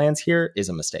Near Dead Lands here is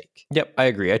a mistake. Yep, I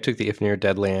agree. I took the If Near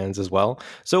Dead Lands as well.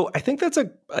 So I think that's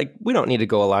we don't need to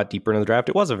go a lot deeper into the draft.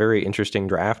 It was a very interesting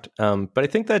draft, but I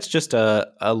think that's just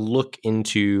a look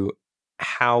into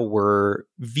how we're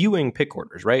viewing pick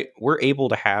orders, right? We're able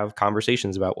to have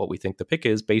conversations about what we think the pick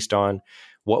is based on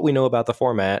what we know about the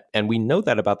format. And we know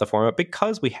that about the format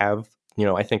because we have,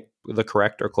 I think the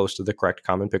correct or close to the correct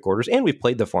common pick orders. And we've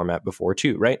played the format before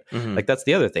too, right? Mm-hmm. Like that's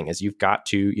the other thing is you've got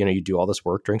to, you do all this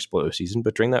work during spoiler season,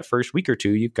 but during that first week or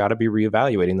two, you've got to be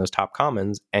reevaluating those top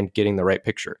commons and getting the right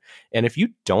picture. And if you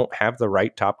don't have the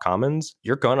right top commons,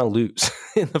 you're going to lose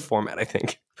in the format, I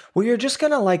think. Well, you're just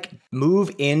going to move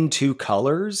into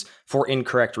colors for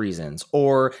incorrect reasons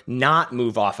or not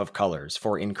move off of colors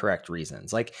for incorrect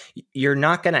reasons. Like you're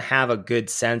not going to have a good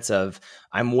sense of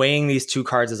I'm weighing these 2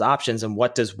 cards as options and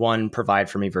what does one provide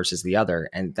for me versus the other.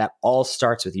 And that all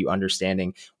starts with you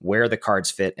understanding where the cards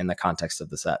fit in the context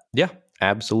of the set. Yeah.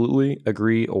 Absolutely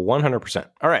agree 100%.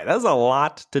 All right. That was a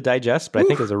lot to digest, but I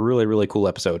think it was a really, really cool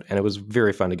episode. And it was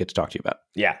very fun to get to talk to you about.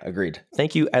 Yeah, agreed.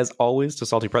 Thank you, as always, to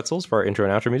Salty Pretzels for our intro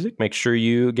and outro music. Make sure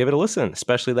you give it a listen,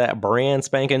 especially that brand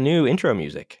spanking new intro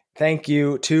music. Thank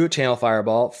you to Channel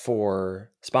Fireball for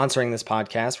sponsoring this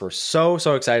podcast. We're so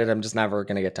excited. I'm just never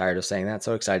going to get tired of saying that.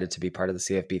 So excited to be part of the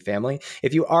CFB family.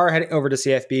 If you are heading over to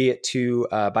CFB to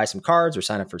buy some cards or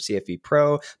sign up for CFB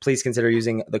Pro, please consider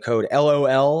using the code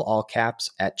LOL, all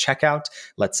caps, at checkout.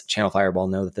 Let's Channel Fireball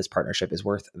know that this partnership is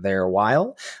worth their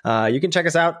while. You can check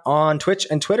us out on Twitch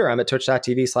and Twitter. I'm at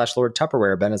twitch.tv/Lord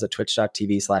Tupperware. Ben is at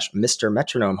twitch.tv/Mr.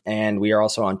 Metronome. And we are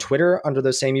also on Twitter under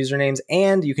those same usernames.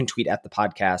 And you can tweet at the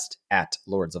podcast at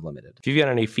Lords of Limited. If you've got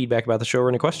any feedback about the show or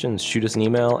any questions, shoot us an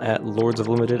email at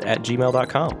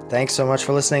lordsoflimited@gmail.com. Thanks so much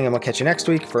for listening, and we'll catch you next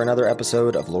week for another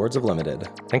episode of Lords of Limited.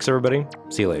 Thanks, everybody.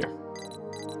 See you later.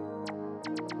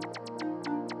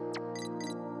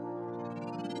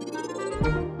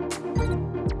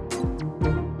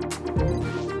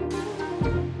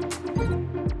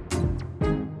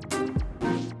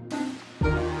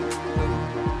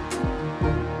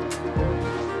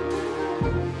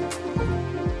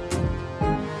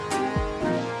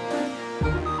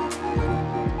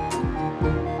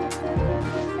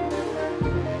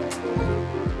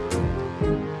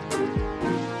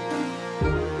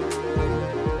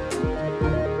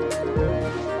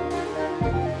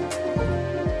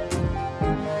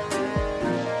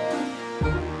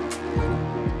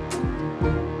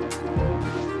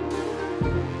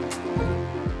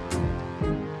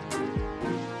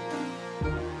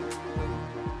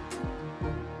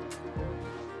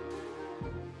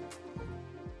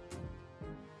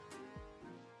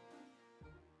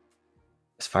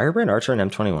 Firebrand Archer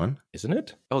and M21? Isn't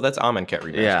it? Oh, that's Amonkhet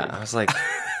Remastered. Yeah, I was like,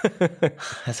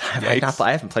 I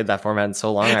haven't played that format in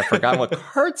so long. I forgot what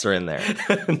cards are in there.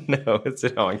 No, it's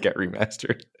an Amonkhet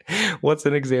Remastered. What's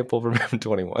an example from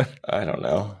M21? I don't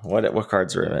know. What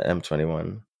cards are in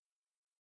M21?